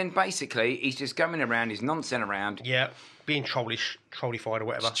 aggressive. and then basically, he's just going around, he's nonsense around. Yeah, being trollified or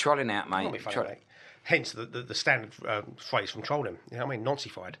whatever. Just trolling out, mate. That'll be funny, mate. Hence the standard phrase from trolling. You know what I mean?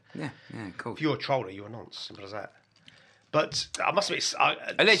 Noncified. Yeah, cool. If you're a troller, you're a nonce. Simple as that. But I must admit...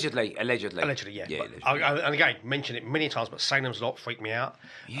 Allegedly, yeah. Allegedly. Allegedly. And again, mentioned it many times, but Salem's Lot freaked me out.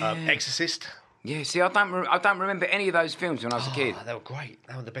 Yeah. Exorcist. Yeah, see, I don't remember any of those films when I was a kid. They were great.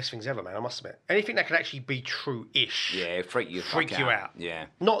 They were the best things ever, man. I must admit. Anything that could actually be true-ish. Yeah, freak you out. Yeah.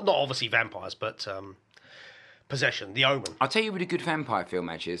 Not obviously vampires, but Possession, The Omen. I'll tell you what a good vampire film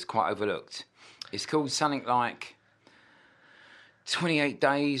actually is, quite overlooked. It's called something like 28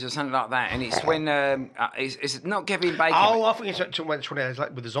 Days or something like that, and it's when it's not Kevin Bacon. Oh, I think it's talking about 28 Days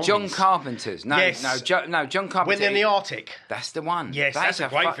like with the zombies. John Carpenter's. No, Yes. no, John Carpenter. When they're in the Arctic. That's the one. Yes, that's a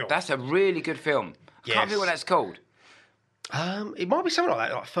great film. That's a really good film. I Yes. can't think what that's called. It might be something like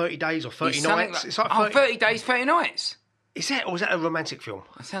that, like 30 Days or 30 It's something Nights. like- It's like 30 Days, 30 Nights. Is that, or is that a romantic film?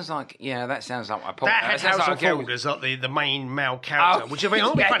 That sounds like a That had sounds Harrison like a girl. Ford as like the main male character, Oh, which I mean,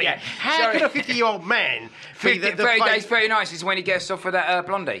 I'm yeah, funny. yeah. How Sorry. could a 50-year-old man be 30 Days, 30 Nights is when he gets off with that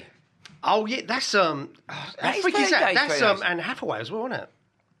blondie. Oh yeah, that's how That is freaky is 30 that? Days, That's 30 Nights. Anne Hathaway as well, isn't it?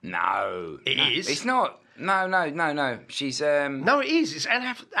 No. It is? It's not. No. She's No, it is. It's Anne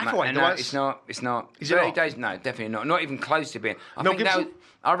Hathaway. No, it's not. It's not. Is it 30 not? Days? No, definitely not. Not even close to being. Mel Gibson?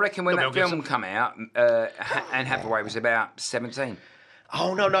 I reckon when Not that Mel film Gibson. came out, Anne Hathaway was about 17.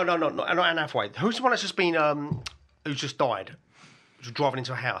 Oh no, not Anne Hathaway. Who's the one that's just been who's just died? Who's driving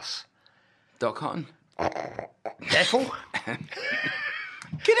into a house? Dot Cotton. Ethel.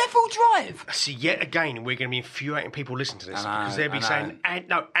 Can Ethel drive? See, yet again, we're going to be infuriating people listening to this I know, because they'll be I know.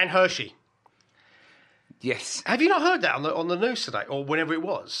 saying, Anne Hershey. Yes. Have you not heard that on the news today or whenever it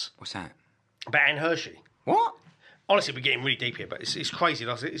was What's that? about Anne Hershey? What? Honestly, we're getting really deep here, but it's crazy.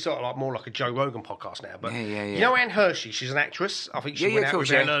 It's sort of like more like a Joe Rogan podcast now. But Yeah. you know Anne Hershey, she's an actress. I think she Yeah, went of out course,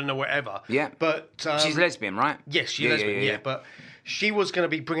 with yeah. Ellen or whatever. Yeah. But She's lesbian, right? yes, she's lesbian. Yeah, but she was going to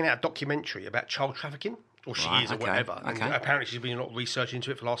be bringing out a documentary about child trafficking, or she Right, is, or okay, whatever. okay. And apparently, she's been a lot of research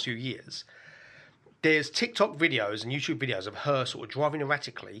into it for the last few years. There's TikTok videos and YouTube videos of her sort of driving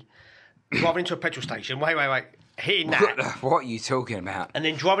erratically, driving into a petrol station. Wait, hitting that. What are you talking about? And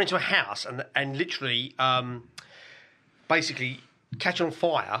then driving into a house and literally basically catch on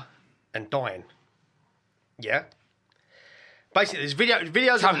fire and dying. Yeah? Basically, there's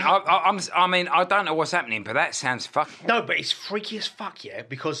videos of... I mean, I don't know what's happening, but that sounds fucking... No, but it's freaky as fuck, yeah?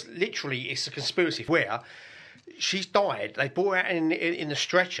 Because literally it's a conspiracy where she's died, they brought her out in the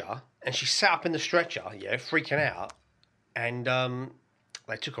stretcher, and she sat up in the stretcher, yeah, freaking out, and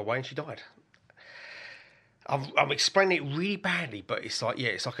they took her away and she died. I'm explaining it really badly, but it's like, yeah,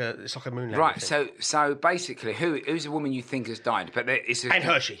 it's like a moon landing Right, thing. so basically, who's the woman you think has died? But it's Anne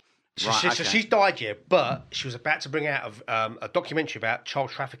Hershey. Right, So okay. she's died, yeah, but she was about to bring out a documentary about child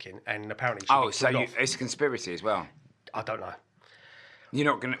trafficking, and apparently she got pulled off. it's a conspiracy as well. I don't know. You're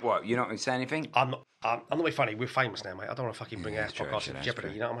not gonna what? You're not gonna say anything? I'm not being funny. We're famous now, mate. I don't want to fucking bring our that's true, podcast actually, into that's jeopardy.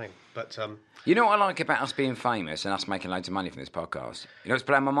 true. You know what I mean? But You know what I like about us being famous and us making loads of money from this podcast? You know what's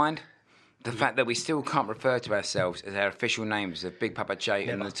blown my mind? The fact that we still can't refer to ourselves as our official names of Big Papa J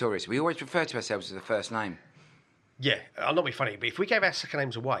and Notorious. We always refer to ourselves as the first name. Yeah, I'll not be funny, but if we gave our second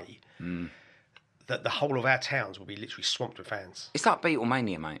names away, that the whole of our towns would be literally swamped with fans. It's like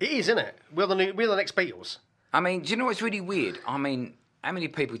Beatlemania, mate. It is, isn't it? We're the next Beatles. I mean, do you know what's really weird? I mean, how many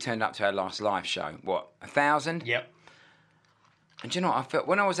people turned up to our last live show? What, 1,000? Yep. And do you know what I felt?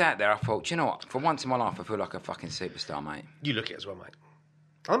 When I was out there, I thought, do you know what? For once in my life, I feel like a fucking superstar, mate. You look it as well, mate.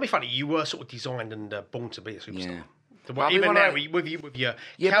 I'll be funny, you were sort of designed and born to be a superstar. Yeah. Even now, with your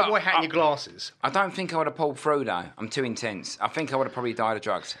cowboy hat and your glasses. I don't think I would have pulled through, though. I'm too intense. I think I would have probably died of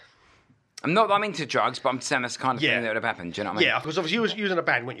drugs. I'm not that I'm into drugs, but I'm saying that's the kind of thing that would have happened. Do you know what I mean? Yeah, because obviously you was using a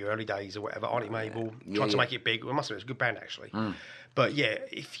band, weren't you, early days or whatever, Auntie Mabel, trying to make it big. It must have been a good band, actually. But yeah,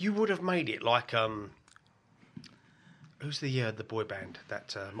 if you would have made it like, who's the boy band,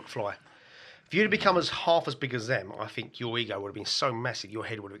 that McFly? If you'd have become half as big as them, I think your ego would have been so massive, your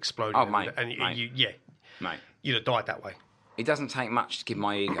head would have exploded. Oh, mate. Mate. You'd have died that way. It doesn't take much to give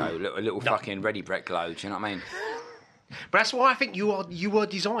my ego a little fucking ready Brett glow. Do you know what I mean? But that's why I think you were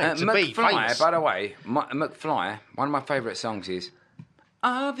designed to be famous. By the way, McFly, one of my favourite songs is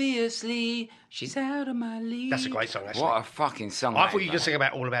Obviously She's Out of My League. That's a great song, actually. What a fucking song. I thought you were going to sing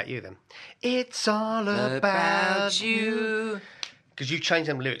about All About You then. It's all about you. Because you changed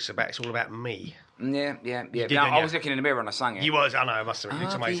them lyrics about it's all about me. Yeah. I was looking in the mirror and I sang it. You was, I know, I must have. It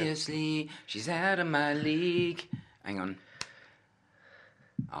looks amazing. Obviously She's Out of My League. Hang on.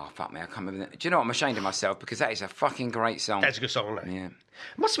 Oh, fuck me, I can't remember that. Do you know what? I'm ashamed of myself because that is a fucking great song. That's a good song, isn't it? Yeah.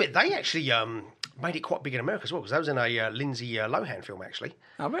 Must admit, they actually made it quite big in America as well, because that was in a Lindsay Lohan film, actually.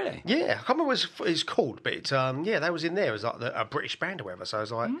 Oh, really? Yeah, I can't remember what it's called, but that was in there as like a British band or whatever. So I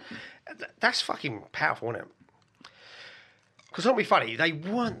was like, that's fucking powerful, isn't it? Because don't be funny, they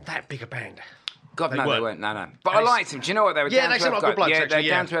weren't that big a band. God, they weren't. No. But I liked them. Do you know what? They were down to earth guys. Yeah, they're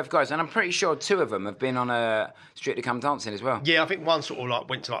down to earth guys. And I'm pretty sure 2 of them have been on a Strictly Come Dancing as well. Yeah, I think one sort of like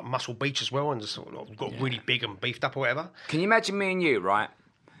went to like Muscle Beach as well and just sort of got really big and beefed up or whatever. Can you imagine me and you, right?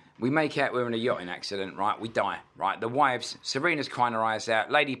 We make out we're in a yachting accident, right? We die, right? The wives, Serena's crying her eyes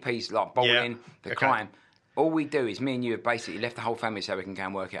out. Lady P's like bawling. They're crying. All we do is me and you have basically left the whole family so we can go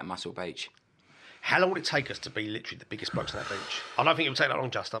and work out at Muscle Beach. How long would it take us to be literally the biggest blokes on that beach? I don't think it would take that long,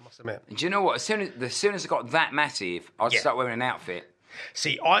 just I must admit. Do you know what? As soon as I got that massive, I'd start wearing an outfit.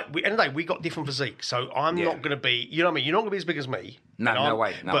 See, end of the day, we got different physiques, so I'm not going to be, you know what I mean? You're not going to be as big as me. No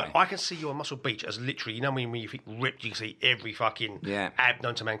way. But I can see you on Muscle Beach as literally, you know when you think ripped, you can see every fucking ab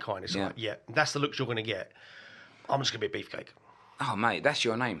known to mankind. It's like, that's the looks you're going to get. I'm just going to be a beefcake. Oh, mate, that's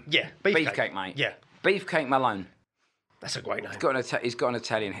your name. Yeah, beefcake, mate. Yeah. Beefcake Malone. That's a great name. He's got an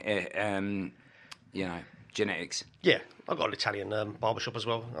Italian, genetics. Yeah, I've got an Italian barbershop as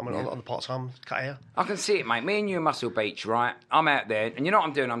well. I'm on the part-time cut hair. I can see it, mate. Me and you in Muscle Beach, right? I'm out there, and you know what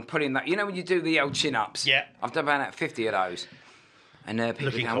I'm doing? I'm putting that. You know when you do the old chin-ups? Yeah. I've done about 50 of those. And people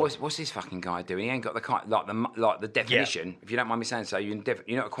are going, what's this fucking guy doing? He ain't got the kind, like the definition. If you don't mind me saying so, you're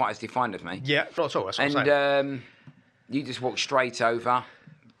not quite as defined as me. Yeah, not at all. That's what I'm saying. And you just walk straight over.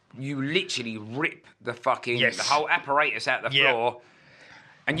 You literally rip the whole apparatus out the floor.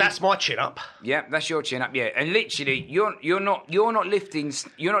 And that's my chin up. Yeah, that's your chin up. Yeah, and literally, you're not lifting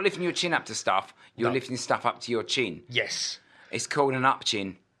your chin up to stuff. You're lifting stuff up to your chin. Yes, it's called an up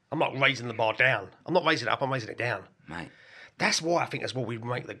chin. I'm not raising the bar down. I'm not raising it up. I'm raising it down, mate. That's why I think as well we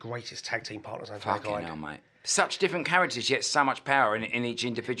make the greatest tag team partners. Fucking hell, mate. Such different characters, yet so much power in each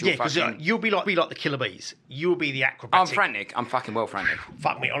individual. Yeah, because you'll be like the Killer Bees. You'll be the acrobatic. I'm frantic. I'm fucking well frantic.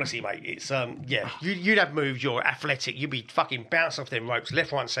 Fuck me, honestly, mate. It's You'd have moves. You're athletic. You'd be fucking bouncing off them ropes,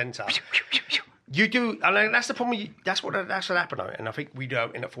 left, right, and centre. You do, and that's the problem. That's what happened, though. And I think we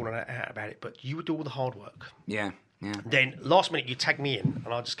don't end up falling out about it. But you would do all the hard work. Yeah. Then last minute you tag me in,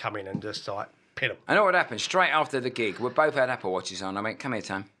 and I just come in and just like pin them. I know what happened. Straight after the gig, we both had Apple Watches on. I went, "Come here,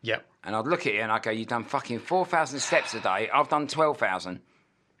 Tom." Yep. And I'd look at you and I'd go, "You've done fucking 4,000 steps a day. I've done 12,000.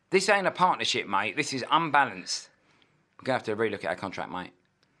 This ain't a partnership, mate. This is unbalanced. We're going to have to relook at our contract, mate."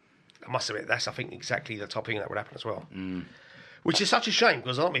 I must admit, that's, I think, exactly the top thing that would happen as well. Which is such a shame,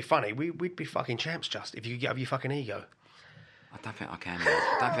 because I'll be funny, we'd be fucking champs just if you could get over your fucking ego. I don't think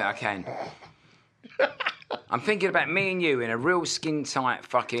I can. I'm thinking about me and you in a real skin-tight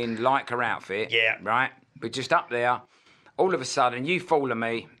fucking Lycra outfit. Yeah. Right? We're just up there. All of a sudden, you fall on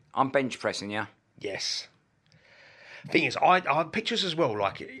me. I'm bench pressing you. Yes. Thing is, I have pictures as well,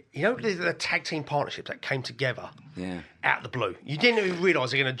 like, you know, the tag team partnerships that came together out of the blue. You didn't even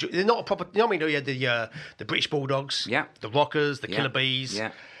realise they're not a proper, you know what I mean? You had the British Bulldogs, the Rockers, the Killer Bees,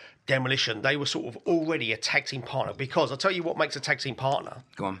 Demolition. They were sort of already a tag team partner, because I'll tell you what makes a tag team partner.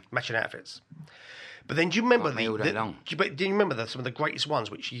 Go on. Matching outfits. But then do you remember me all day long. Do you remember some of the greatest ones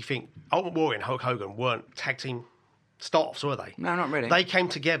which you think Ultimate Warrior and Hulk Hogan weren't tag team start-offs, were they? No, not really. They came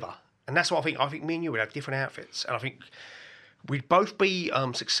together, and that's what I think. I think me and you would have different outfits, and I think we'd both be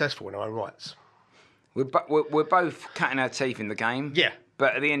successful in our own rights. We're both cutting our teeth in the game. Yeah.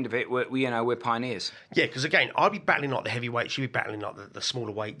 But at the end of it, we're pioneers. Yeah, because again, I'd be battling like the heavyweights, you'd be battling like the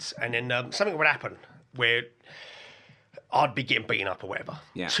smaller weights, and then something would happen where I'd be getting beaten up or whatever.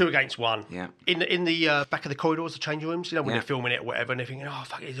 Yeah. 2 against 1. Yeah. In the back of the corridors, the changing rooms, when Yeah. they're filming it or whatever, and they're thinking, oh,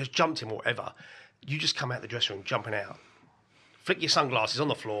 fuck, he just jumped him or whatever. You just come out the dressing room, jumping out, flick your sunglasses on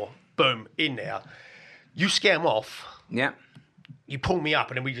the floor, boom, in there. You scare them off. Yeah. You pull me up,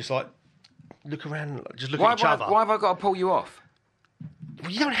 and then we just like look around, just look at each other. Why have I got to pull you off? Well,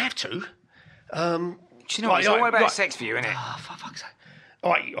 you don't have to. Do you know it's all about sex for you, isn't it? Oh, for fuck's sake.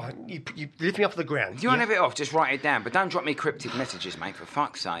 All right, you lift me off the ground. If you want to have it off, just write it down. But don't drop me cryptic messages, mate, for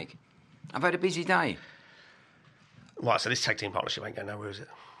fuck's sake. I've had a busy day. Right, so this tag team partnership ain't going nowhere, is it?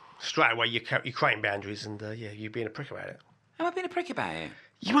 Straight away, you're creating boundaries, and you're being a prick about it. Am I being a prick about it?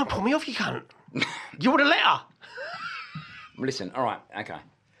 You won't pull me off, you cunt. You want a letter? Listen, all right, okay.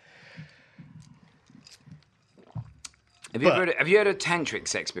 Have you heard of tantric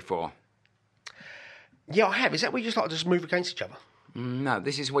sex before? Yeah, I have. Is that where you just like to just move against each other? No,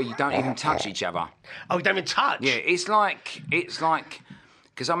 this is where you don't even touch each other. Oh, you don't even touch? Yeah, it's like,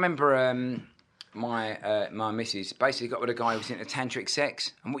 because I remember my missus basically got with a guy who was into tantric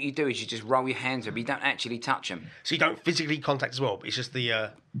sex, and what you do is you just roll your hands up, you don't actually touch them. So you don't physically contact as well, but it's just the...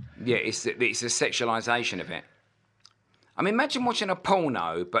 Yeah, it's the sexualisation of it. I mean, imagine watching a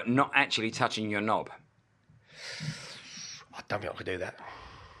porno, but not actually touching your knob. I don't think I could do that.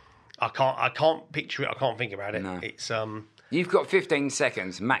 I can't picture it. I can't think about it. No. It's You've got 15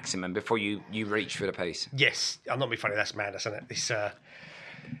 seconds maximum before you reach for the piece. yes. I'm not being funny. That's madness, isn't it? It's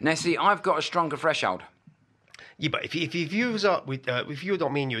Now, see, I've got a stronger threshold. yeah. But if you was if you were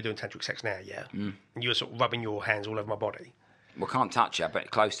not me and you were doing tantric sex now, yeah, and you were sort of rubbing your hands all over my body. Well, can't touch you, but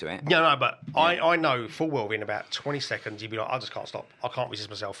close to it. No, but I know full well in about 20 seconds you'd be like, I just can't stop. I can't resist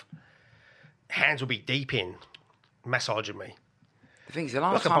myself. Hands will be deep in, massaging me. The thing is, the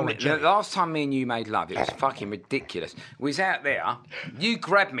last time me and you made love, it was fucking ridiculous. We was out there, you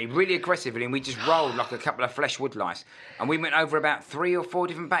grabbed me really aggressively, and we just rolled like a couple of flesh wood lice. And we went over about 3 or 4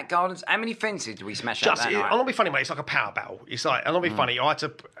 different back gardens. How many fences did we smash up that night? I'm not being funny, mate. It's like a power battle. It's like, I'm not being funny. I had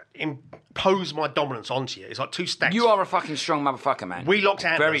to impose my dominance onto you. It's like 2 stacks. You are a fucking strong motherfucker, man. We locked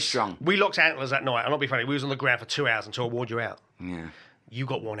antlers. Very strong. We locked antlers that night. I'm not being funny. We was on the ground for 2 hours until I wore you out. Yeah. You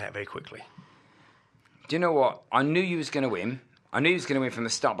got worn out very quickly. Do you know what? I knew you was going to win. I knew he was going to win from the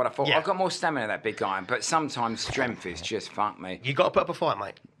start, but I thought, I've got more stamina than that big guy. But sometimes strength is just fuck me. You got to put up a fight,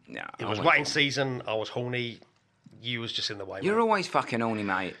 mate. No, it was rain season. I was horny. You was just in the way. You're mate. always fucking horny,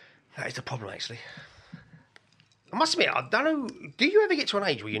 mate. That is the problem, actually. I must admit, I don't know. Do you ever get to an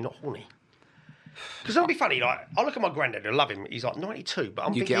age where you're not horny? Because that'll be funny. Like, I look at my granddad. I love him. He's like 92, but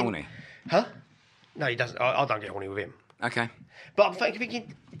I'm thinking, get horny? Huh? No, he doesn't. I don't get horny with him. Okay. But I'm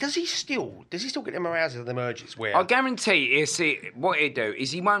thinking, does he still get them arousal of them urges? Where I guarantee you, see, what he'd do is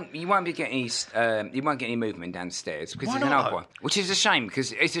he won't be getting he won't get any movement downstairs because he's an old boy, which is a shame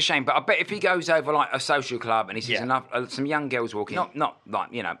because it's a shame. But I bet if he goes over like a social club and he sees some young girls walking, not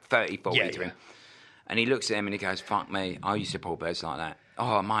like 30, 40 to him, and he looks at them and he goes, "Fuck me, I used to pull birds like that."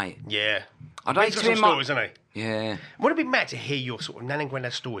 Oh, mate. Yeah. I'd hate He's to got some stories, isn't he? Yeah. Wouldn't it be mad to hear your sort of nan and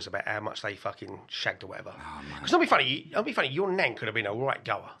granddad stories about how much they fucking shagged or whatever? Because it'll be funny. Your nan could have been a right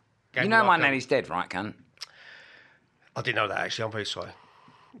goer. You know my nanny's dead, right, cunt? I didn't know that, actually. I'm very sorry.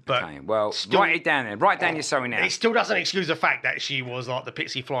 But okay, well, write it down then. Write down your sorry now. It still doesn't excuse the fact that she was like the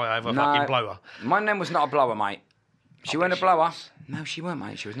pixie fly over fucking blower. My nan was not a blower, mate. She weren't a blower. No, she weren't,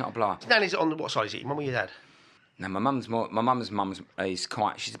 mate. She was not a blower. Nan is on what side is it? Your mum or your dad? No, my mum's is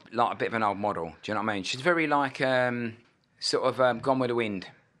quite. She's like a bit of an old model. Do you know what I mean? She's very like sort of Gone with the Wind.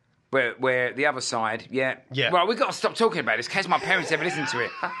 Where the other side, yeah. Well, we've got to stop talking about this in case my parents ever listen to it.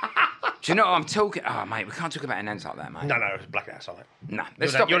 Do you know what I'm talking? Oh, mate, we can't talk about our nans like that, mate. No, black out, sorry. No,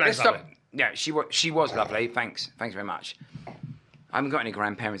 let's stop. Let's stop. Yeah, she was lovely. Thanks very much. I haven't got any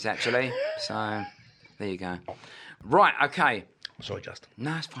grandparents actually, so there you go. Right, okay. Sorry, Justin.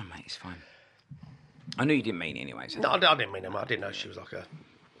 No, it's fine, mate. It's fine. I knew you didn't mean it anyway. So. No, I didn't mean it, mate. I didn't know she was like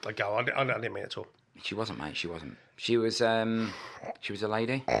a girl. I didn't mean it at all. She wasn't, mate. She wasn't. She was a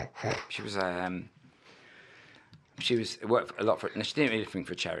lady. She worked a lot for. No, she didn't really think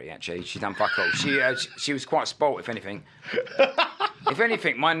for charity. Actually, she done fuck all. She was quite a sport, if anything. If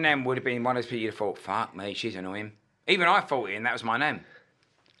anything, my nan would have been one of those people you'd have thought, fuck me, she's annoying. Even I thought it, and that was my nan.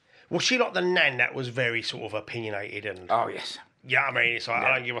 Was she like the nan that was very sort of opinionated and? Oh yes. Yeah, I mean, it's like,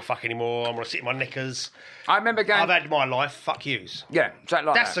 I don't give a fuck anymore. I'm going to sit in my knickers. I remember going... I've had my life, fuck yous. Yeah, exactly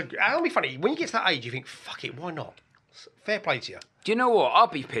like That's that. That'll be funny. When you get to that age, you think, fuck it, why not? Fair play to you. Do you know what? I'll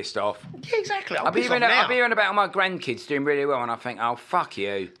be pissed off. Yeah, exactly. I'll be hearing about my grandkids doing really well, and I think, oh, fuck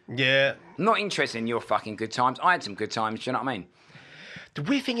you. Yeah. I'm not interested in your fucking good times. I had some good times, do you know what I mean? The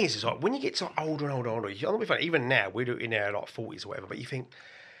weird thing is like, when you get to older and older, I'll be funny, even now, we're in our like 40s or whatever, but you think,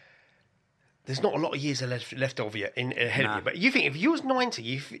 there's not a lot of years left of you ahead of you. But you think if you was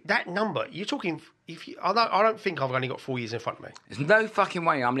 90, that number, you're talking... I don't think I've only got 4 years in front of me. There's no fucking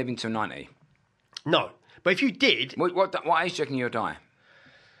way I'm living till 90. No. But if you did... What age do you reckon you'll die?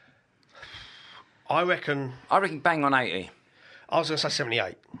 I reckon bang on 80. I was going to say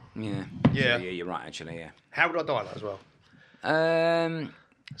 78. Yeah. Yeah. Yeah, you're right, actually, yeah. How would I die that as well?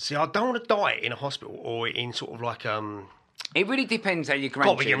 See, I don't want to die in a hospital or in sort of like... It really depends how your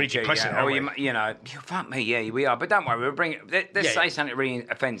grandchildren God, we're getting really depressing, aren't we? You know, fuck me, yeah, we are. But don't worry, we'll bring it. Let's say something really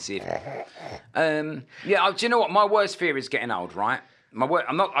offensive. Do you know what? My worst fear is getting old, right? I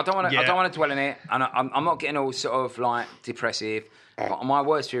don't want to dwell in it, and I'm not getting all sort of like depressive. But my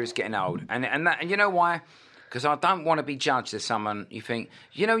worst fear is getting old, and you know why? Because I don't want to be judged as someone you think,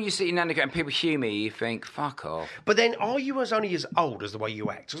 you know, you're sitting down and people humour you, you think, fuck off. But then, are you only as old as the way you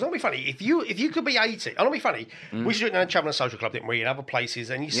act? Because it'll be funny, if you could be 80, it'll be funny, we should do it in a Travelling Social Club, didn't we, in other places,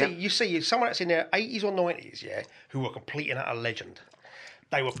 and you see someone that's in their 80s or 90s, yeah, who were complete and utter legend.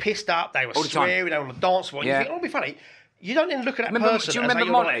 They were pissed up, they were swearing, they were on the dance floor, and you think, it'll be funny. You don't then look at that person. Do you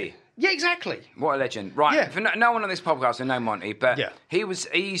remember Monty? Yeah, exactly. What a legend. Right. Yeah. For no one on this podcast will know Monty, but he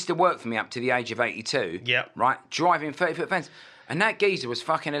used to work for me up to the age of 82. Yeah. Right? Driving 30-foot fence. And that geezer was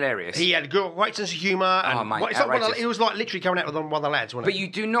fucking hilarious. He had a great sense of humour. And mate, it was like literally coming out with one of the lads, wasn't it? But you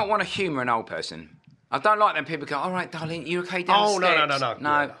do not want to humour an old person. I don't like them people go, all right, darling, you okay down the steps?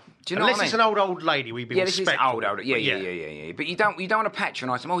 No. No. Do you know Unless what I mean? it's an old lady, we'd be respectful. Yeah, this is old. Yeah. But you don't want to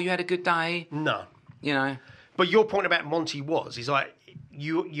patronise them. Oh, you had a good day. No. You know. But your point about Monty is like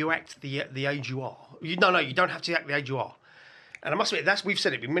you act the age you are. You don't have to act the age you are. And I must admit, we've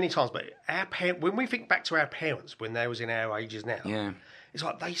said it many times, but when we think back to our parents when they was in our ages now, it's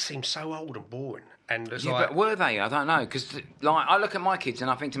like they seem so old and boring. And it's but were they? I don't know, because like I look at my kids and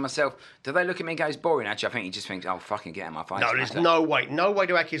I think to myself, do they look at me and go, it's boring? Actually, I think he just thinks, oh, fucking get out of my face. No, there's no way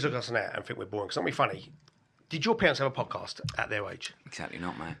do our kids look at us now and think we're boring. Because it'll be funny. Did your parents have a podcast at their age? Exactly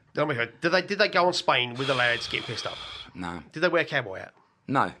not, mate. Did they go on Spain with the lads getting pissed up? No. Did they wear a cowboy hat?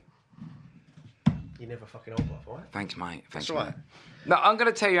 No. You're never fucking old enough, right? Thanks, mate. That's right. Mate. No, I'm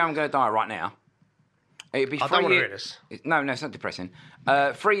going to tell you I'm going to die right now. It'd be I don't want to hear this. No, it's not depressing.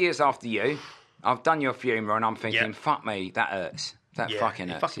 3 years after you, I've done your funeral and I'm thinking, fuck me, that hurts. That fucking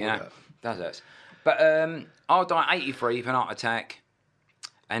hurts. Fucking that hurts. But I'll die at 83 of an heart attack.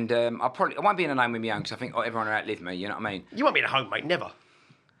 And I won't be in a home with my own because I think everyone will outlive me, you know what I mean? You won't be in a home, mate, never.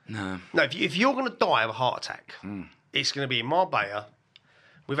 No. No, if you're going to die of a heart attack, it's going to be in Marbella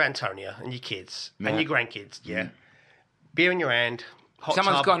with Antonia and your kids and your grandkids, beer in your hand, hot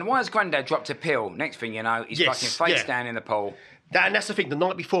Someone's tub. gone, why has Grandad dropped a pill? Next thing you know, he's fucking face down in the pool. And that's the thing, the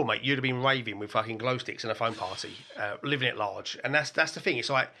night before, mate, you'd have been raving with fucking glow sticks and a phone party, living it large. And that's the thing, it's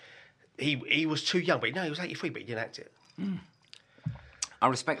like, he was too young, but no, he was 83, but he didn't act it. I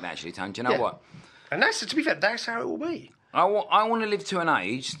respect that, actually, Tone. Do you know what? And to be fair, that's how it will be. I want to live to an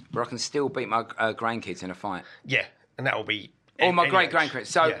age where I can still beat my grandkids in a fight. Yeah, and that will be... Or my great-grandkids.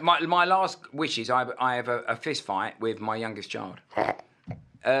 So my last wish is I have a fist fight with my youngest child.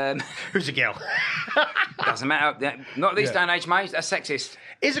 Who's a girl? Doesn't matter. Not this day and age, mate. That's sexist.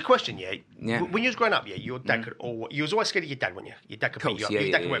 Here's a question, yeah. When you was growing up, your dad could... you was always scared of your dad, weren't you? Your dad could beat you up.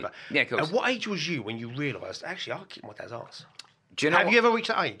 Your dad could whatever. Yeah, of course. And what age was you when you realised, actually, I'll kick my dad's ass? Do you know Have you ever reached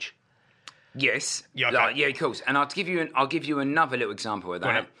that age? Yes. Yeah, okay. Of course. And I'll give you another little example of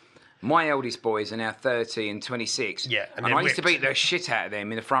that. My eldest boys are now 30 and 26. Yeah, and I used to beat the shit out of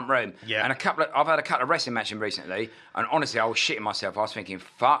them in the front room. Yeah. And I've had a couple of wrestling matches recently, and honestly, I was shitting myself. I was thinking,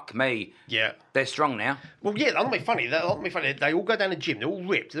 fuck me. Yeah. They're strong now. Well, yeah, that'll be funny. They all go down the gym. They're all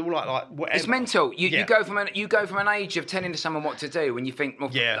ripped. They're all like whatever. It's mental. You go from an age of telling someone what to do when you think, well,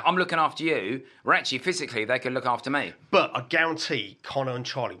 I'm looking after you, where actually physically they can look after me. But I guarantee Connor and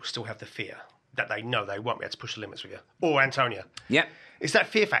Charlie will still have the fear that they know they won't be able to push the limits with you. Or Antonia. Yep. It's that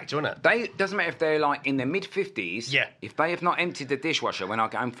fear factor, isn't it? Doesn't matter if they're like in their mid-50s. Yeah. If they have not emptied the dishwasher when I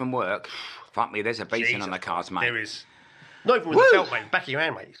get home from work, fuck me, there's a beating on the cards, mate. There is. Not even with the felt, mate. Back of your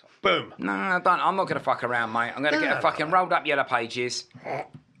hand, mate. Boom. No, I'm not going to fuck around, mate. I'm going to get a fucking rolled up Yellow Pages.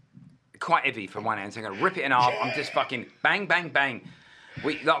 Quite heavy from one end, so I'm going to rip it in half. I'm just fucking bang, bang, bang.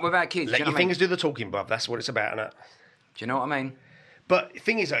 Like with our kids. Let your fingers do the talking, bruv. That's what it's about, innit? Do you know what I mean? But the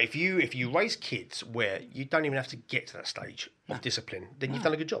thing is, though, if you raise kids where you don't even have to get to that stage of discipline, then you've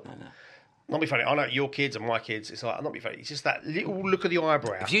done a good job. Not be funny. I know your kids and my kids. It's like, not be funny. It's just that little look of the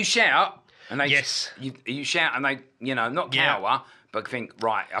eyebrow. If you shout and they you shout and they not cower, but think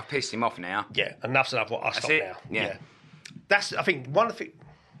right, I've pissed him off now. Yeah, enough's enough. I'll stop now. Yeah. That's I think one of the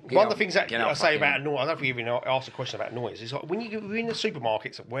things that I say about noise. I don't know if we even asked a question about noise. Is like when you're in the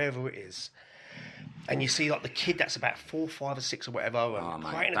supermarkets or wherever it is. And you see like the kid that's about 4, 5, or 6 or whatever, and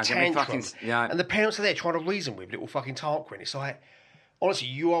creating a tantrum, and the parents are there trying to reason with little fucking Tarquin. It's like, honestly,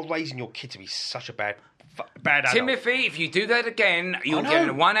 you are raising your kid to be such a bad adult. Timothy, if you do that again, you'll get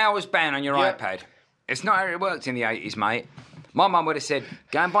a 1 hour's ban on your iPad. It's not how it worked in the 80s, mate. My mum would have said,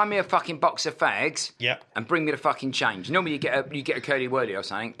 "Go and buy me a fucking box of fags, and bring me the fucking change." Normally you get a curly whirly or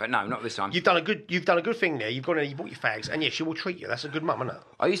something, but no, not this time. You've done a good thing there. You bought your fags, and yes, she will treat you. That's a good mum, isn't it?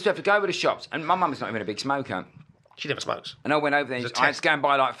 I used to have to go over the shops, and my mum's not even a big smoker. She never smokes. And I went over there, and I had to go and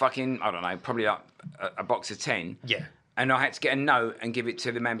buy like fucking, I don't know, probably like a box of 10. Yeah. And I had to get a note and give it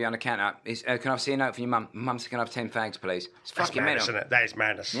to the man behind the counter. Can I see a note from your mum? Mum said, "Can I have 10 fags, please?" It's fucking madness, mental. isn't it? That is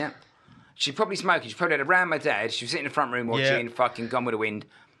madness. Yeah. She probably smoking. She probably had around my dad. She was sitting in the front room watching fucking Gone with the Wind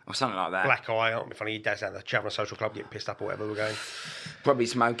or something like that. Black Eye. Not be funny. Your dad's at the Cheltenham Social Club getting pissed up or whatever we're going. Probably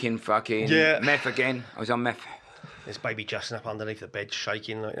smoking fucking meth again. I was on meth. There's baby Justin up underneath the bed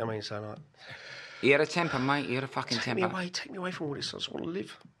shaking. Like, I mean, so like. He had a temper, mate. He had a fucking temper. Take me away from all this. I just want to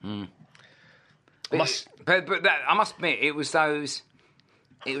live. But I must admit, it was those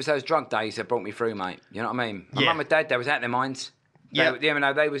drug days that brought me through, mate. You know what I mean? My mum and dad, they was out their minds. They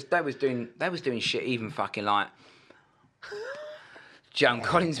was doing shit. Even fucking like Joan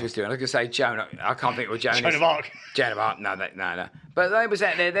Collins was doing. I was gonna say Joan. I can't think of what Joan is. Joan of Arc. Joan of Arc. No. But they was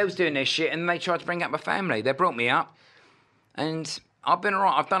out there. They was doing their shit, and they tried to bring up my family. They brought me up, and I've been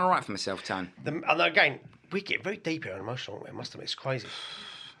alright. I've done alright for myself, Tone. And again, we get very deep here and emotional. I must admit, it's crazy.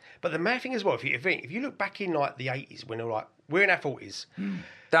 But the mad thing as well, if you look back in like the 80s, when we're in our 40s.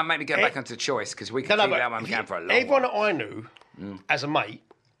 Don't make me go back onto choice because we can see that one going for a long everyone while. that I knew as a mate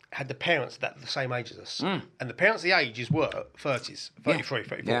had the parents that the same age as us. And the parents, the ages were 30s, 33,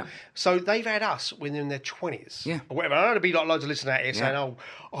 34. Yeah. So they've had us when they're in their 20s. Yeah. Or whatever. I know there'll be like loads of listeners out here saying, oh,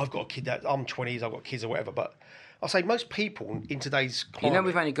 I've got a kid that I'm 20s, I've got kids or whatever. But I'll say most people in today's climate.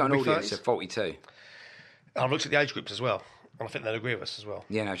 We've only got an audience of 42. I've looked at the age groups as well. And I think they'll agree with us as well.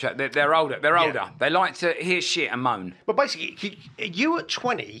 Yeah, no, they're older. They're older. They like to hear shit and moan. But basically, you at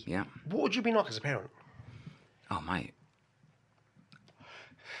 20, Yeah. what would you be like as a parent? Oh, mate.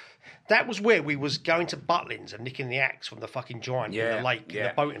 That was where we was going to Butlins and nicking the axe from the fucking giant in the lake, in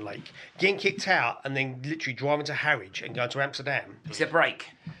the boating lake, getting kicked out, and then literally driving to Harwich and going to Amsterdam. It's a break.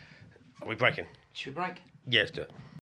 Are we breaking? Should we break? Yeah, let's do it.